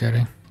 Papashka will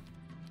carry.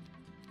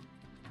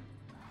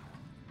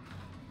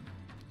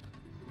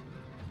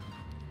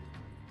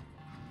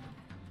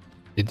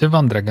 Did the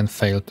one dragon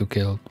fail to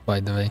kill,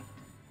 by the way?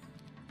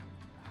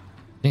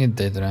 I think it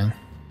did, right?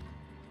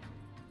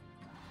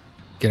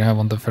 Kyraha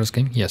won the first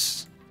game?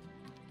 Yes.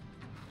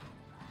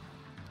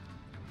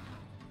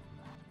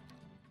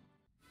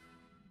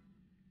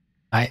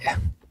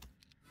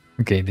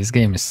 Okay, this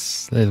game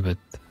is a little bit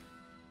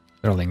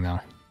trolling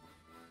now.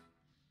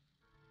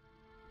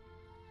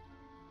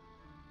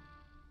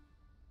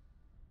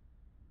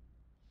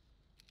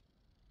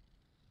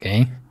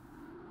 Okay.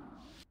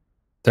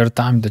 Third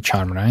time the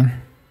charm, right?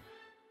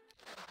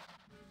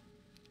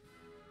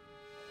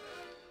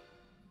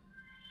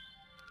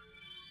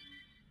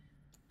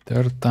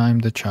 Third time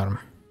the charm.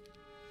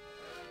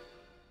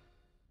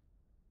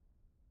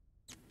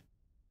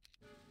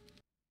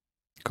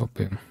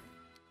 Copy.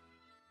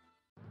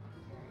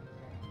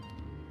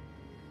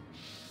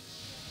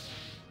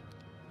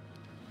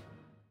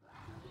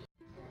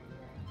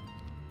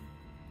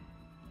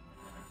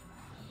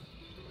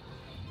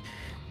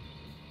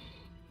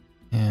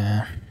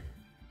 Yeah.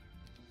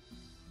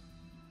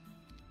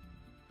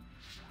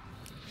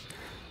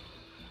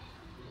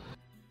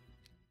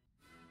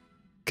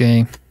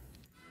 Okay.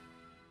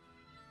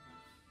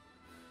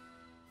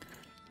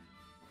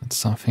 That's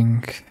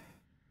something.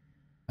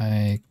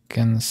 I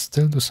can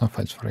still do some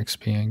fights for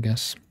XP, I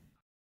guess.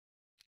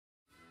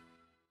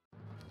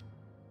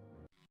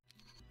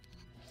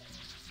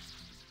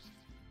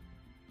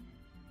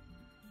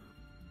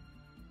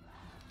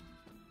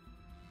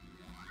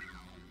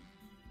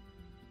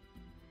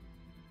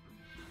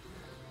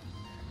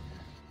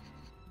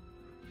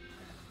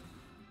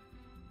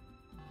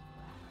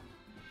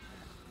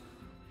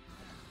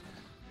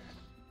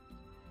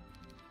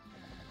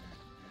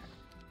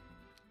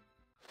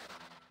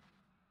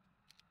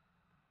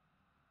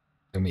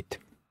 Meat.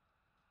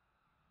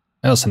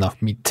 That's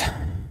enough meat.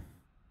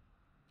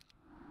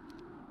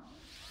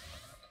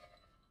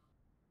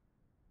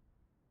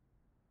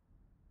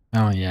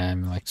 Oh yeah,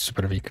 I'm like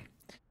super weak.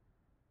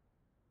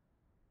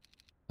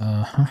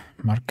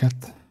 Market.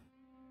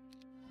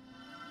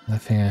 I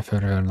think I've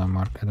ever no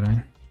market,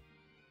 right?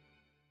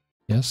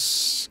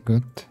 Yes,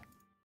 good.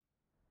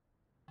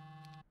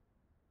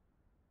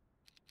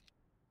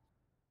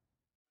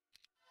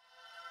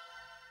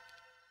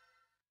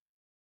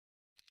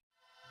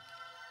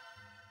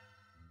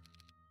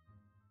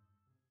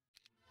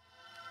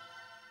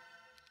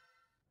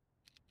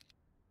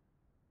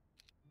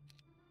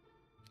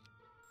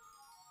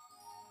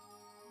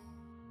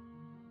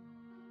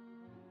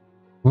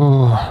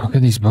 Oh, look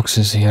at these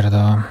boxes here,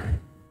 though.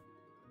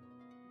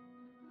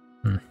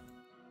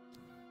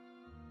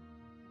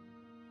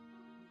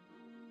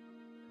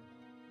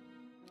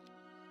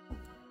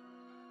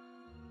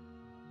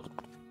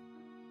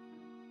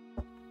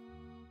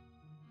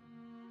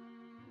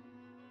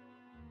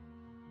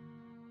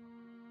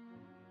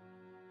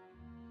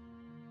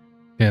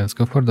 Yeah, let's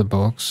go for the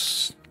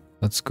box.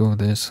 Let's go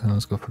this, and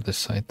let's go for this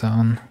side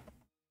down.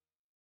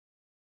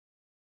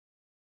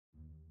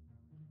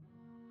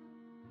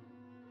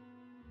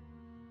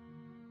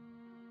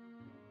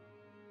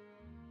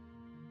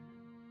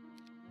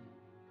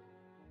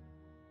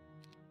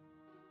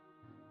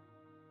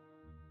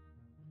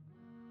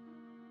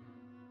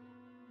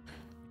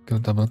 Go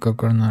double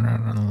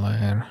corner and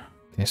layer.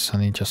 Okay, so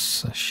I need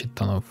just a shit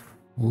ton of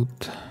wood.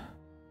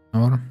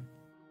 Or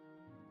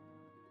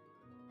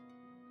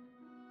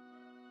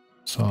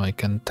so I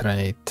can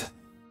trade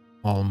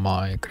all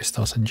my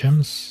crystals and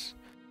gems.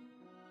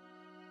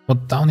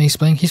 What town he's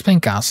playing? He's playing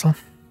castle.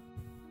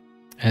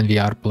 And we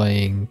are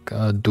playing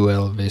a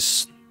duel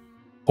with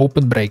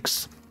open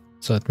breaks.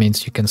 So it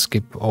means you can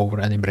skip over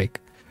any break.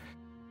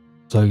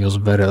 So he was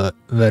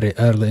very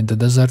early in the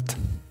desert.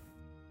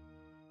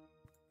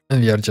 And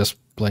we are just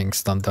playing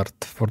standard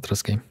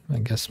fortress game, I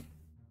guess.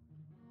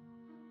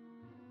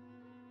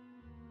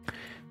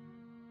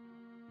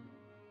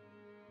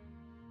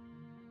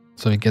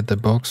 So we get the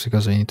box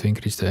because I need to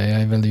increase the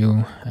AI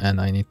value and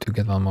I need to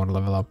get one more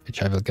level up,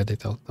 which I will get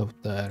it out of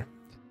there.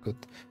 Good.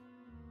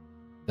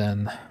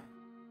 Then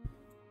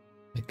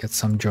we get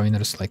some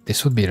joiners, like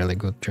this would be really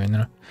good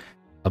joiner.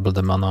 Double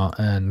the mana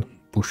and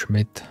push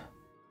mid.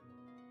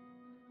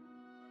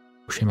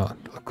 Push him out.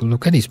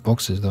 Look at these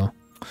boxes though.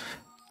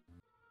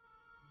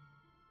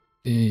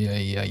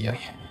 Yeah.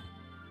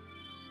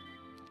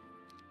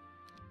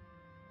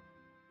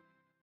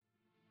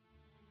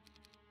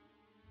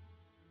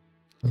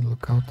 Look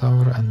lookout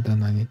tower, and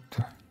then I need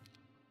to...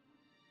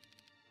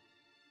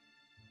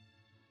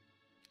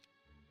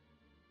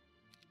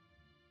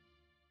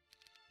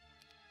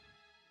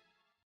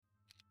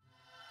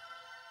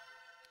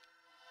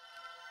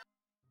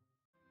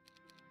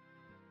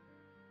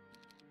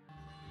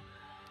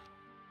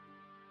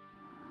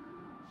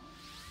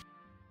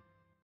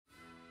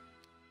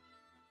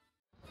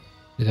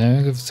 Did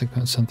I have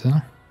second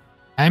sentinel?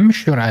 I'm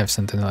sure I have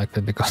sentinel like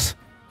that because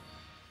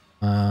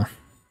I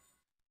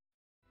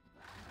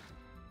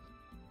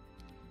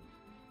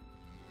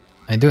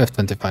do have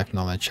 25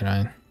 knowledge,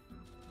 right?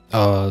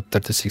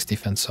 36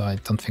 defense, so I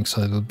don't think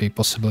so it would be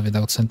possible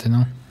without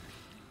sentinel.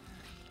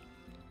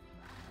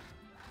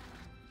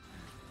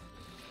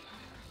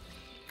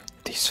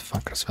 These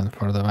fuckers went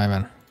for the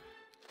wyvern.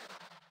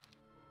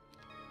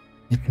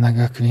 It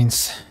Naga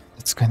queens.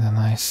 That's kinda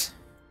nice.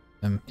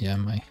 Yeah,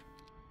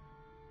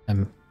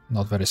 I'm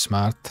not very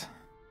smart.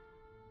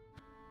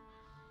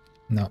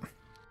 No.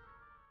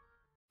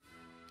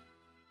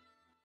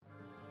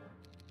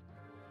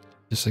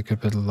 Just a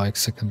couple like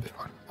second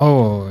before.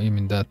 Oh, you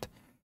mean that?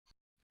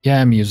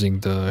 Yeah, I'm using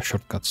the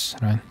shortcuts,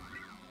 right?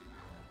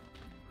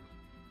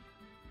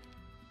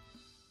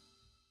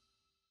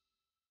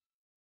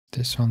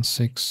 This one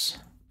 6.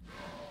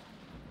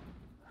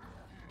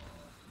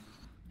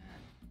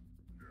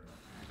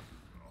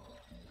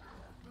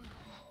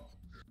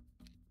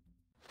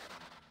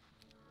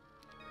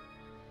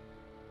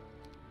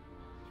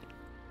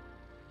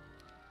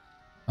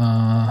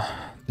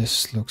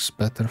 This looks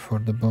better for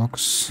the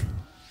box.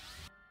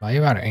 Why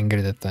you are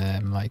angry that I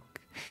am like...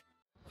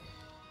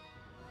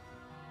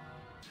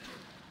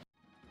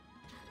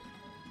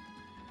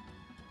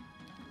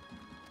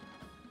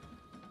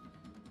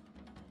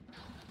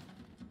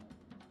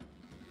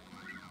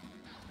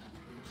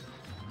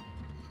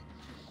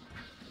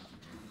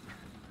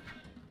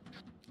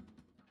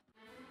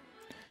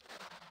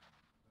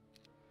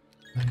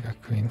 Mega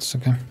queens,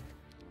 okay.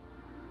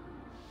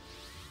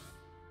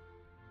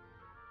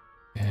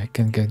 Yeah, I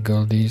can get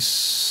goldies,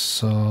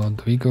 so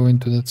do we go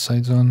into that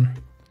side zone?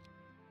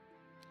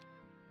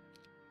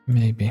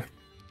 Maybe.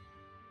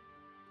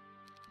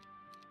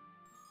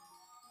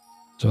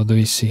 So what do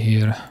we see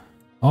here?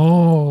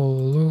 Oh,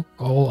 look,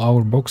 all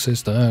our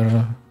boxes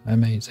there.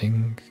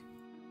 Amazing.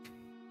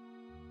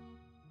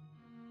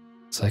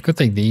 So I could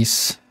take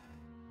these.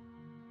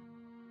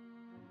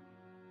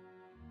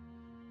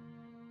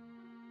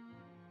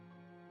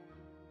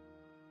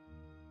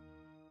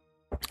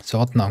 So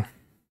what now?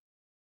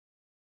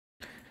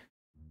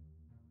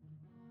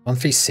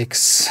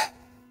 136.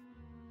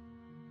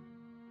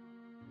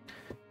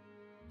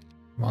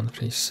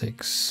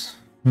 136.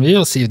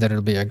 We'll see if there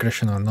will be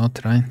aggression or not,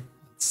 right?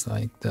 It's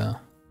like the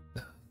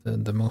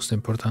most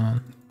important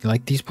one.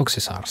 Like these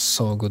boxes are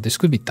so good. This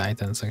could be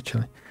Titans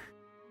actually.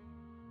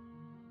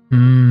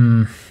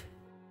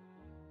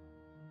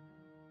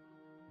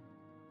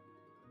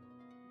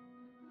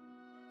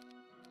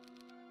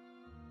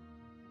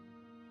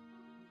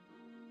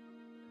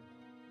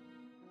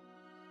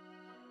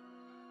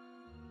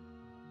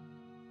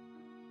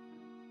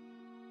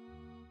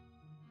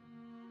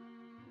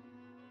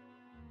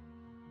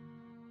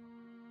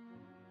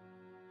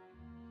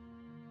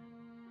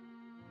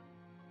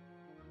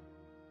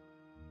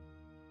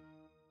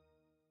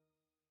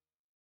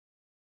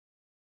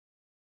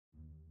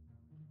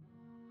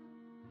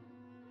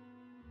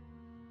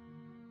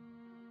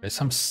 There's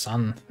some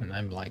sun and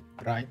I'm like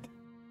bright.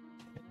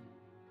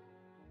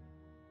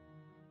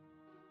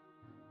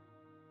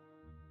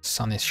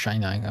 Sun is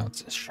shining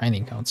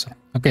outside.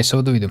 Okay, so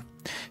what do we do?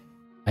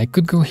 I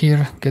could go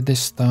here, get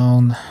this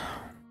down.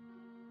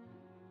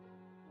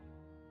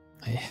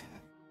 I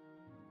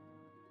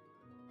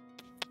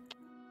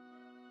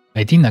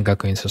think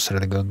Nagaku is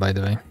really good, by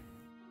the way.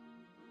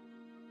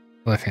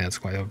 Well, I think that's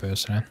quite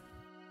obvious, right?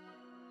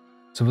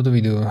 So what do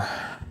we do?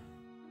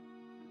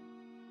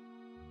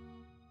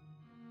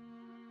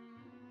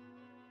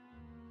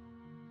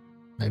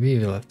 Maybe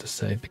we'll have to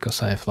save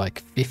because I have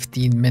like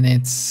 15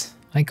 minutes.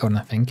 Hi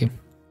Corna, thank you.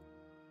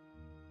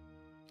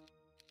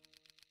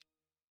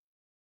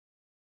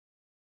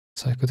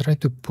 So I could try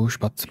to push,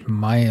 but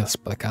my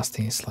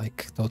spellcasting is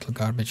like total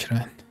garbage,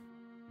 right?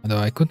 Although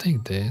I could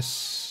take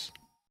this.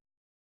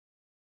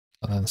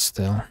 But then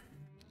still.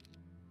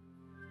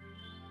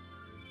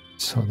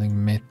 It's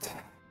holding mid.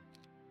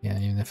 Yeah,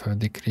 even if I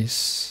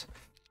decrease.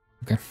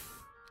 Okay.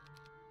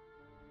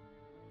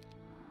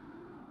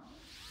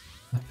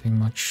 Nothing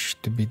much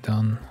to be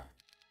done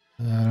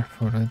there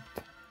for it.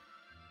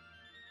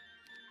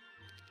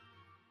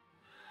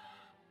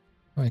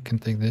 Oh, I can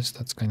take this,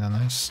 that's kinda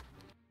nice.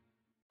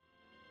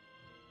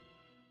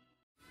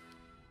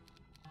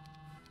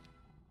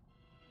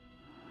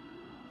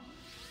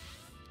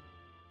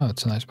 Oh,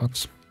 it's a nice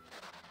box.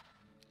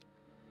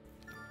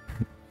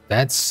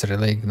 That's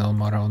really no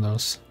more of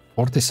those.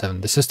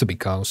 47, this has to be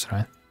cows,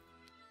 right?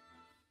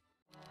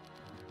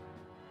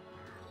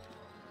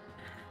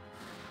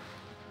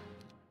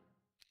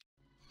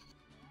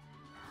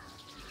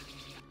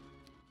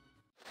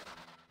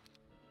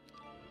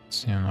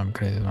 See an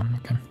upgraded one,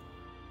 okay.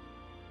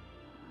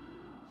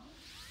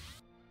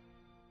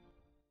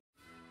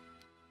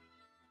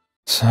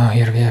 So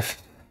here we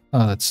have...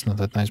 Oh, that's not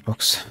that nice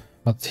box.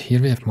 But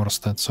here we have more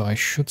stats, so I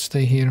should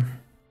stay here.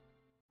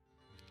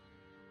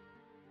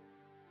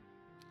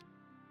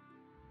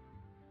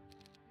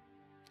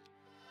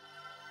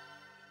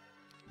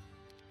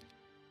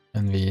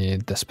 And we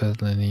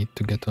desperately need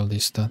to get all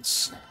these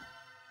stats.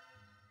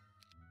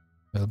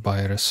 We'll buy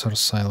a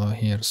resource silo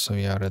here, so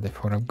we are ready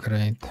for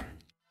upgrade.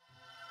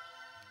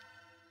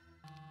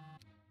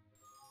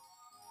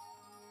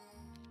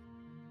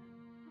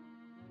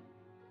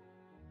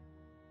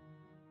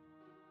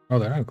 Oh,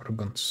 there are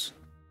Gorgons.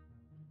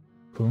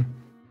 Cool.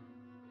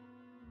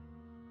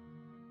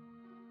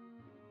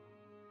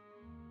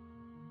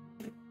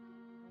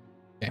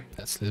 Okay,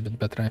 that's a little bit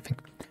better, I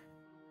think.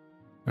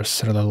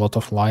 There's really a lot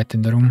of light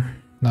in the room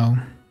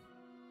now.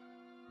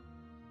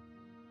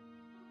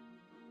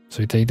 So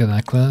we take the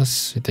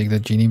necklace, we take the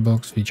genie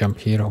box, we jump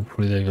here,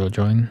 hopefully they will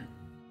join.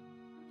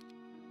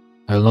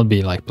 I will not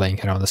be like playing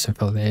around the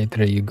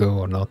Symphylator, you go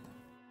or not.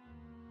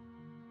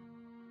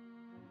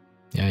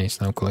 Yeah,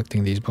 he's now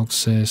collecting these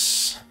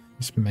boxes.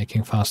 He's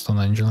making fast on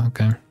Angel,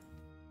 okay.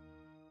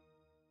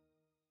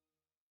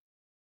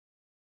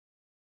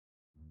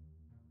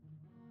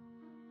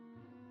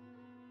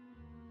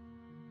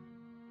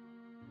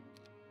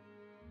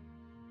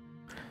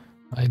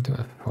 I do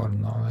have 4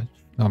 knowledge.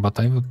 No, but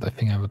I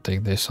think I would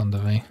take this on the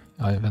way.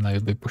 When I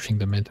will be pushing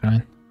the mid,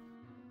 right?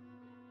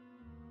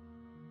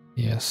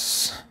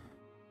 Yes.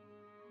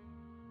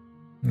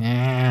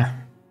 Yeah.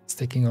 It's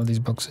taking all these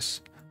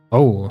boxes.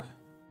 Oh.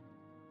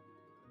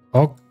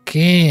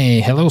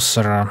 Okay. Hello,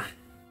 sir.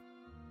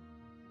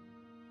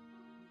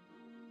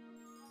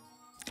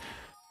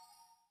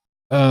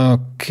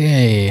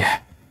 Okay.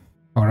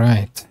 All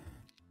right.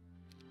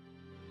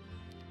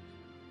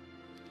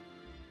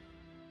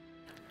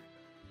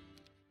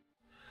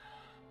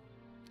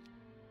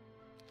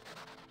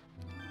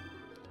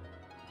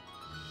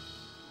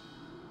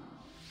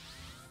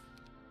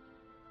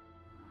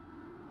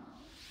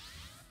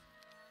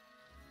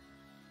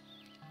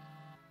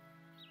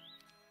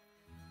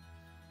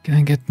 Can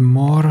I get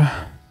more?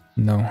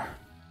 No.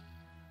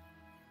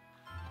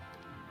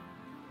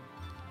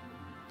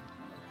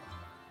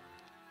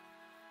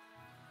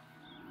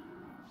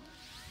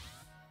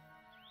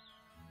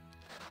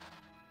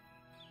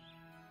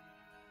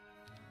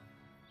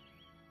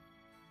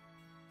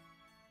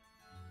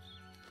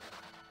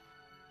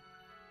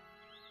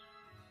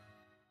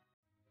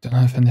 Don't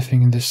have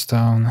anything in this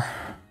town.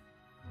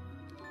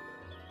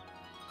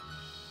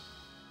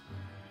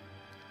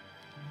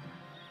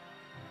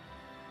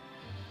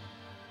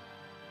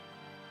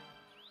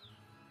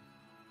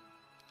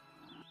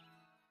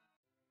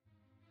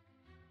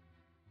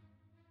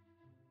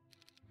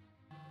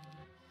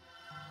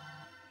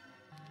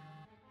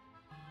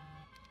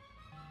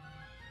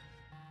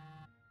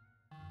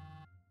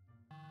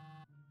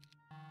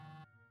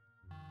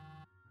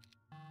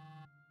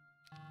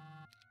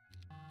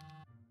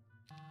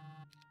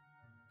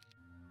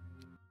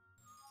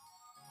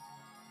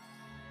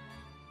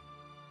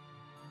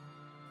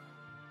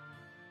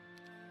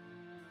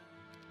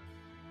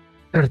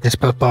 Thirty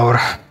spell power.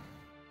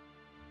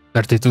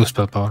 32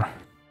 spell power.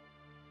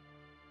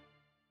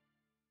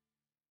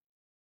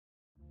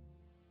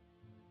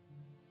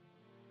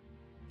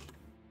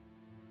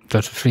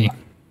 33.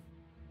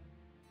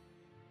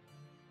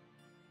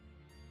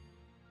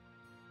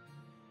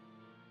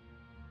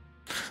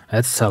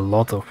 That's a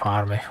lot of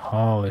army.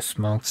 Holy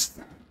smokes.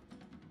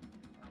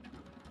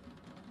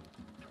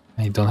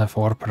 I don't have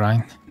warp,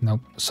 right? Nope.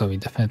 So we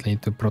definitely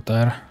need to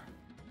protect.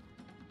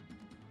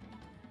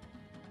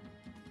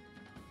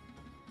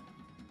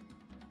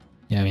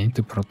 Yeah, we need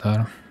to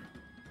protect.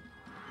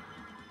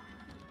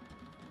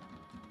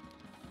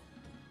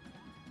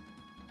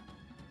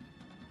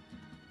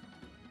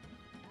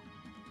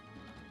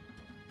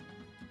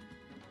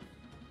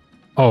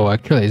 Oh,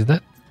 actually,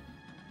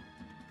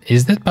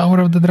 is that power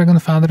of the Dragon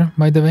Father,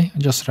 by the way? I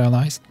just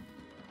realized.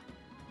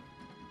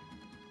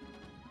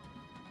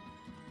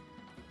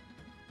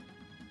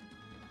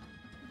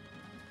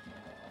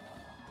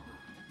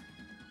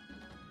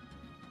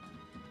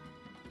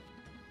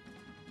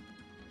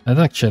 That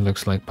actually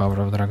looks like power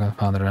of Dragon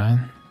Father, right?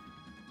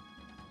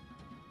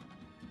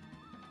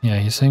 Yeah,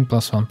 he's saying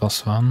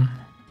 +1/+1.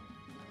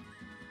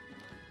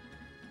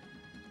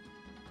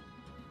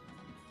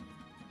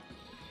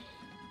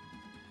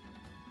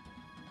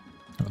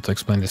 To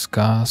explain this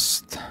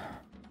cast.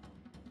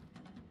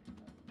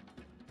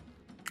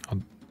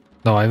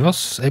 No, I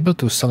was able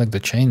to select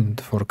the chain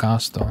for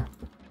cast though.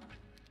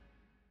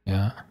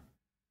 Yeah.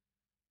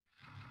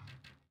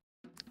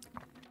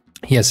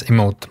 Yes,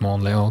 emote,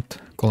 mon layout.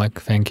 Collect,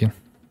 thank you.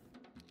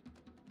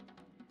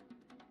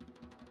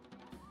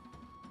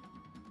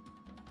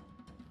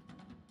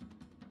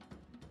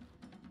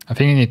 I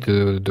think you need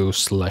to do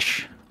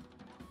slash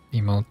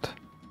emote.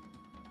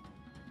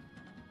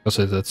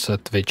 Because that's a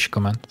Twitch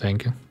command,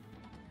 thank you.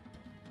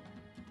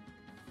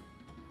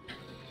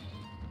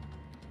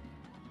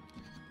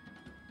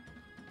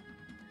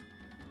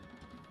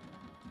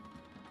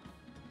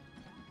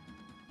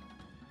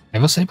 I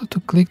was able to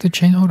click the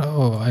chain or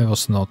oh, I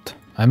was not.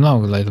 I'm now a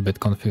little bit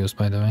confused,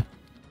 by the way,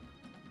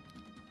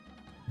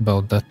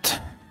 about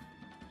that.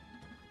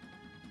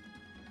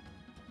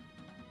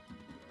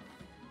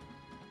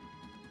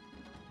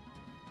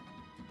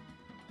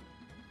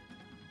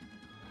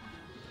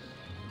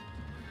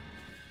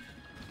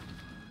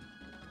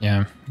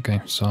 Yeah,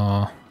 okay,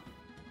 so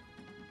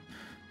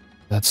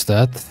that's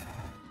that.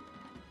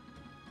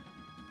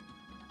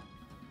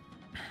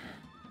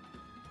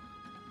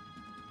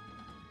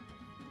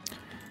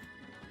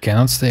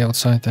 Cannot stay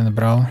outside in the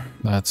brawl,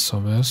 that's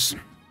obvious.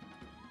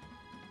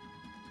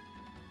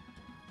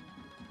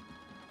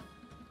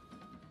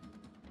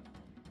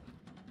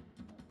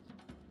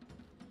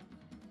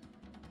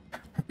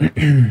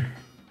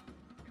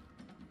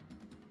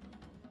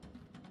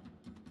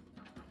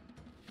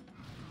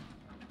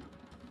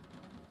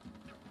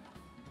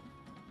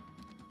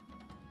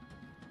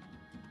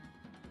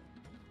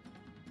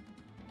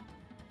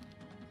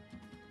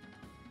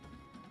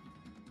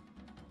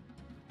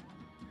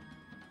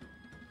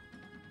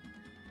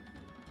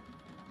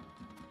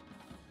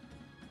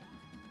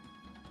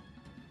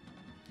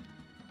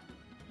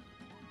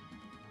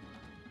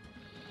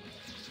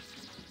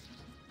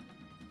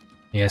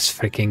 Yes,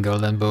 freaking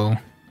golden bow.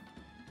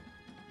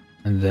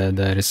 And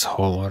there is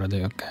hole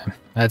already, okay.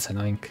 That's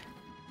annoying.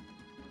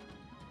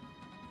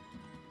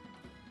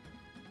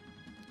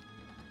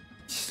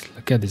 Just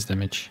look at this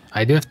damage.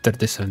 I do have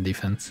 37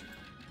 defense.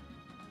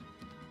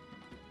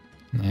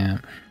 Yeah.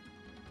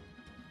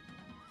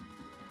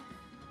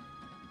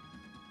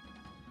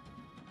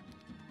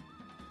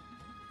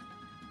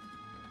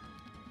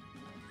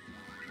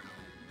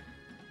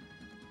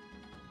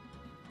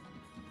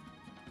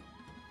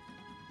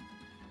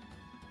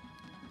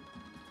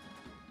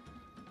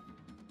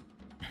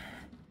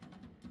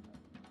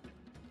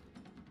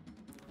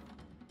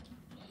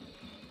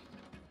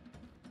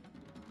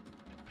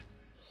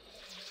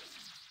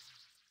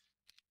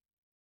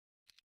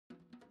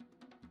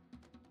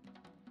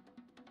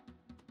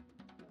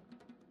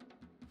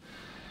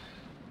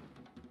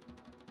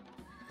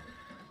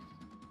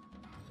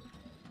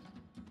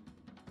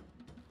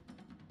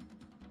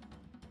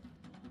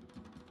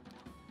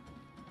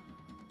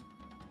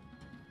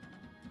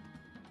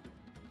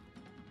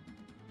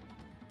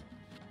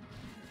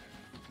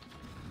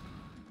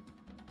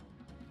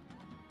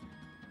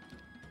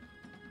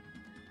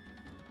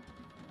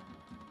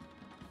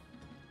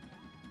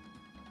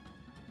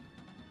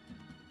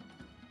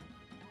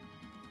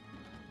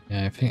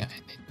 Yeah, I think I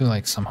need to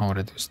like somehow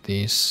reduce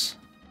these.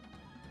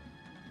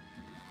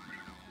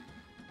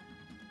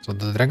 So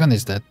the dragon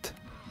is dead,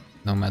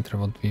 no matter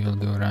what we will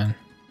do, right?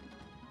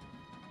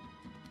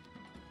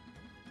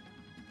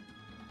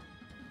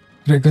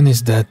 Dragon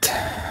is dead.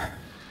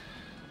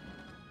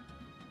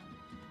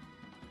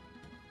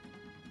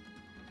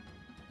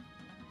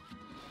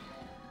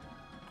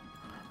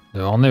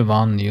 The only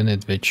one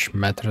unit which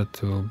mattered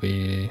to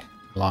be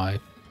alive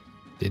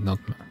did not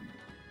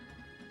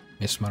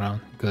miss him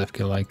around. Could have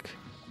killed like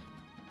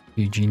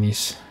few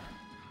genies.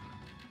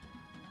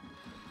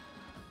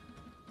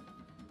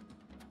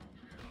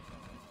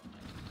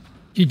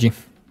 GG.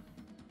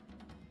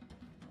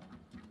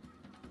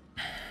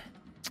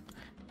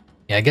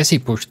 Yeah, I guess he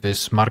pushed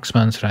this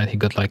marksman's, right? He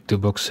got like 2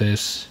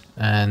 boxes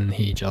and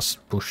he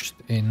just pushed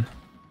in.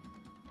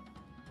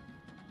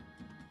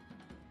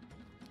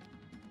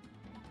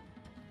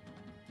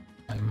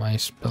 My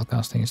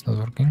spellcasting is not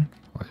working.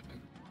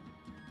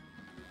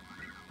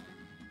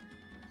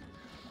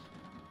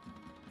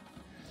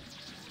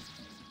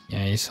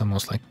 Yeah, he's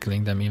almost like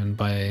killing them even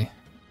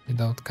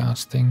without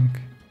casting.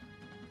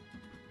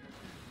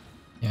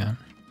 Yeah.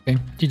 Okay,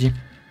 GG.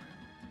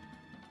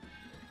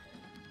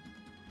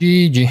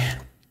 GG.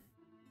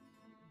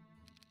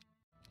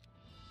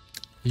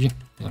 GG.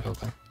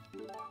 Welcome.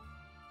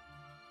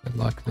 Good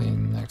luck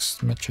in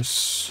next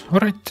matches.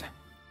 Alright.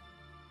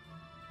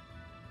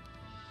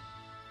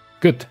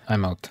 Good,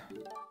 I'm out.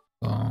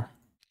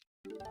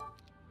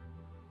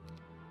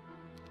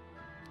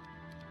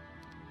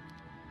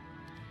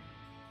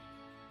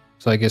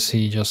 So I guess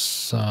he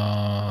just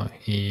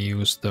he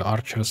used the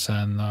archers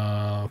and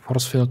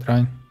force field,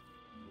 right?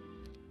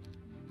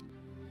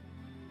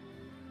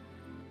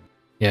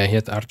 Yeah, he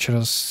had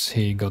archers,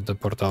 he got the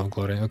Portal of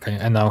Glory. Okay,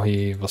 and now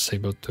he was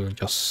able to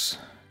just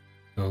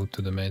go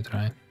to the maid,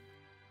 right?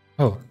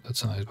 Oh,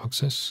 that's a nice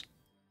boxes.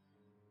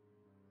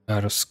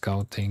 Bear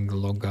scouting,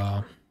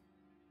 Loga.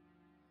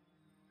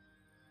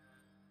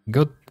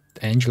 Got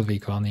Angel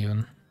Week 1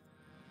 even.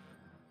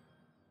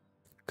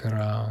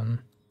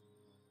 Crown.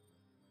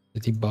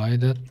 Did he buy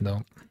that?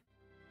 No.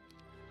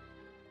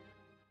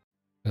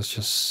 It's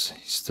just,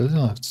 he still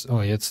don't have, oh,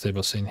 he had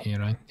stable scene here,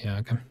 right? Yeah,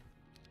 okay.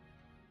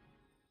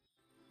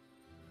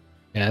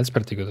 Yeah, it's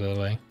pretty good by the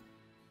way.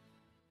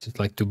 Is it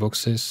like 2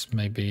 boxes?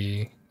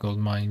 Maybe gold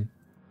mine.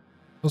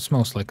 What's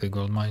most likely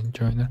gold mine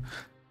joiner?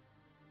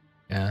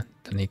 Yeah,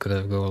 then he could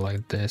have go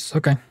like this.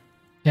 Okay.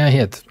 Yeah, he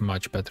had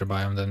much better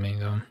biome than me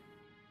though.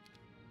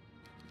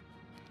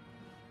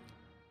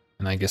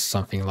 And I guess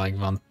something like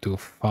 1, 2,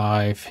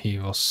 5, he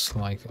was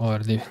like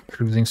already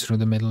cruising through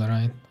the middle,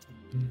 right?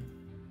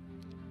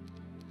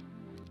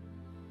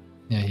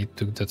 Yeah, he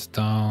took that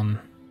down.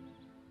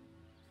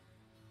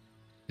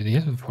 Did he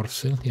have a for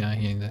sale? Yeah,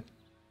 he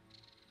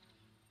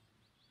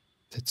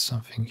did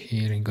something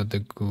here. He got the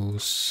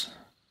goose,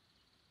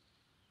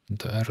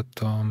 the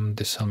airtom,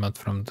 this helmet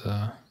from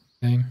the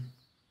game.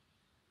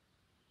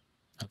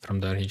 And from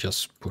there he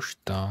just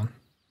pushed down.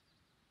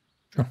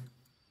 Sure.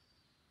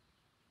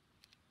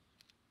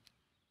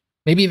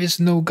 Maybe with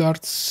no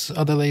guards,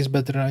 Adelaide is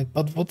better, right?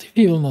 But what if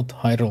he will not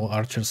high roll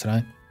archers,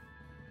 right?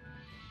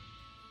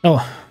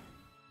 Oh,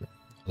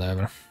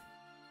 whatever.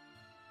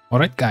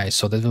 Alright guys,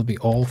 so that will be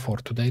all for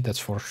today, that's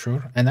for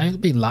sure. And I'll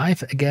be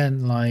live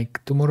again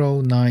like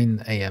tomorrow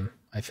 9 AM,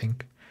 I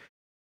think.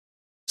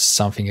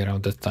 Something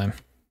around that time.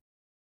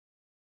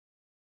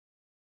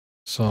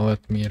 So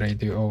let me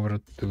radio over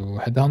to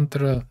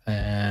Headhunter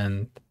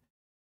and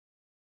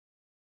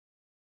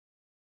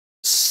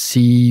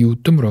see you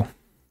tomorrow.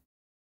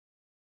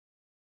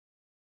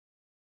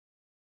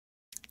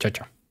 Ciao,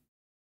 ciao.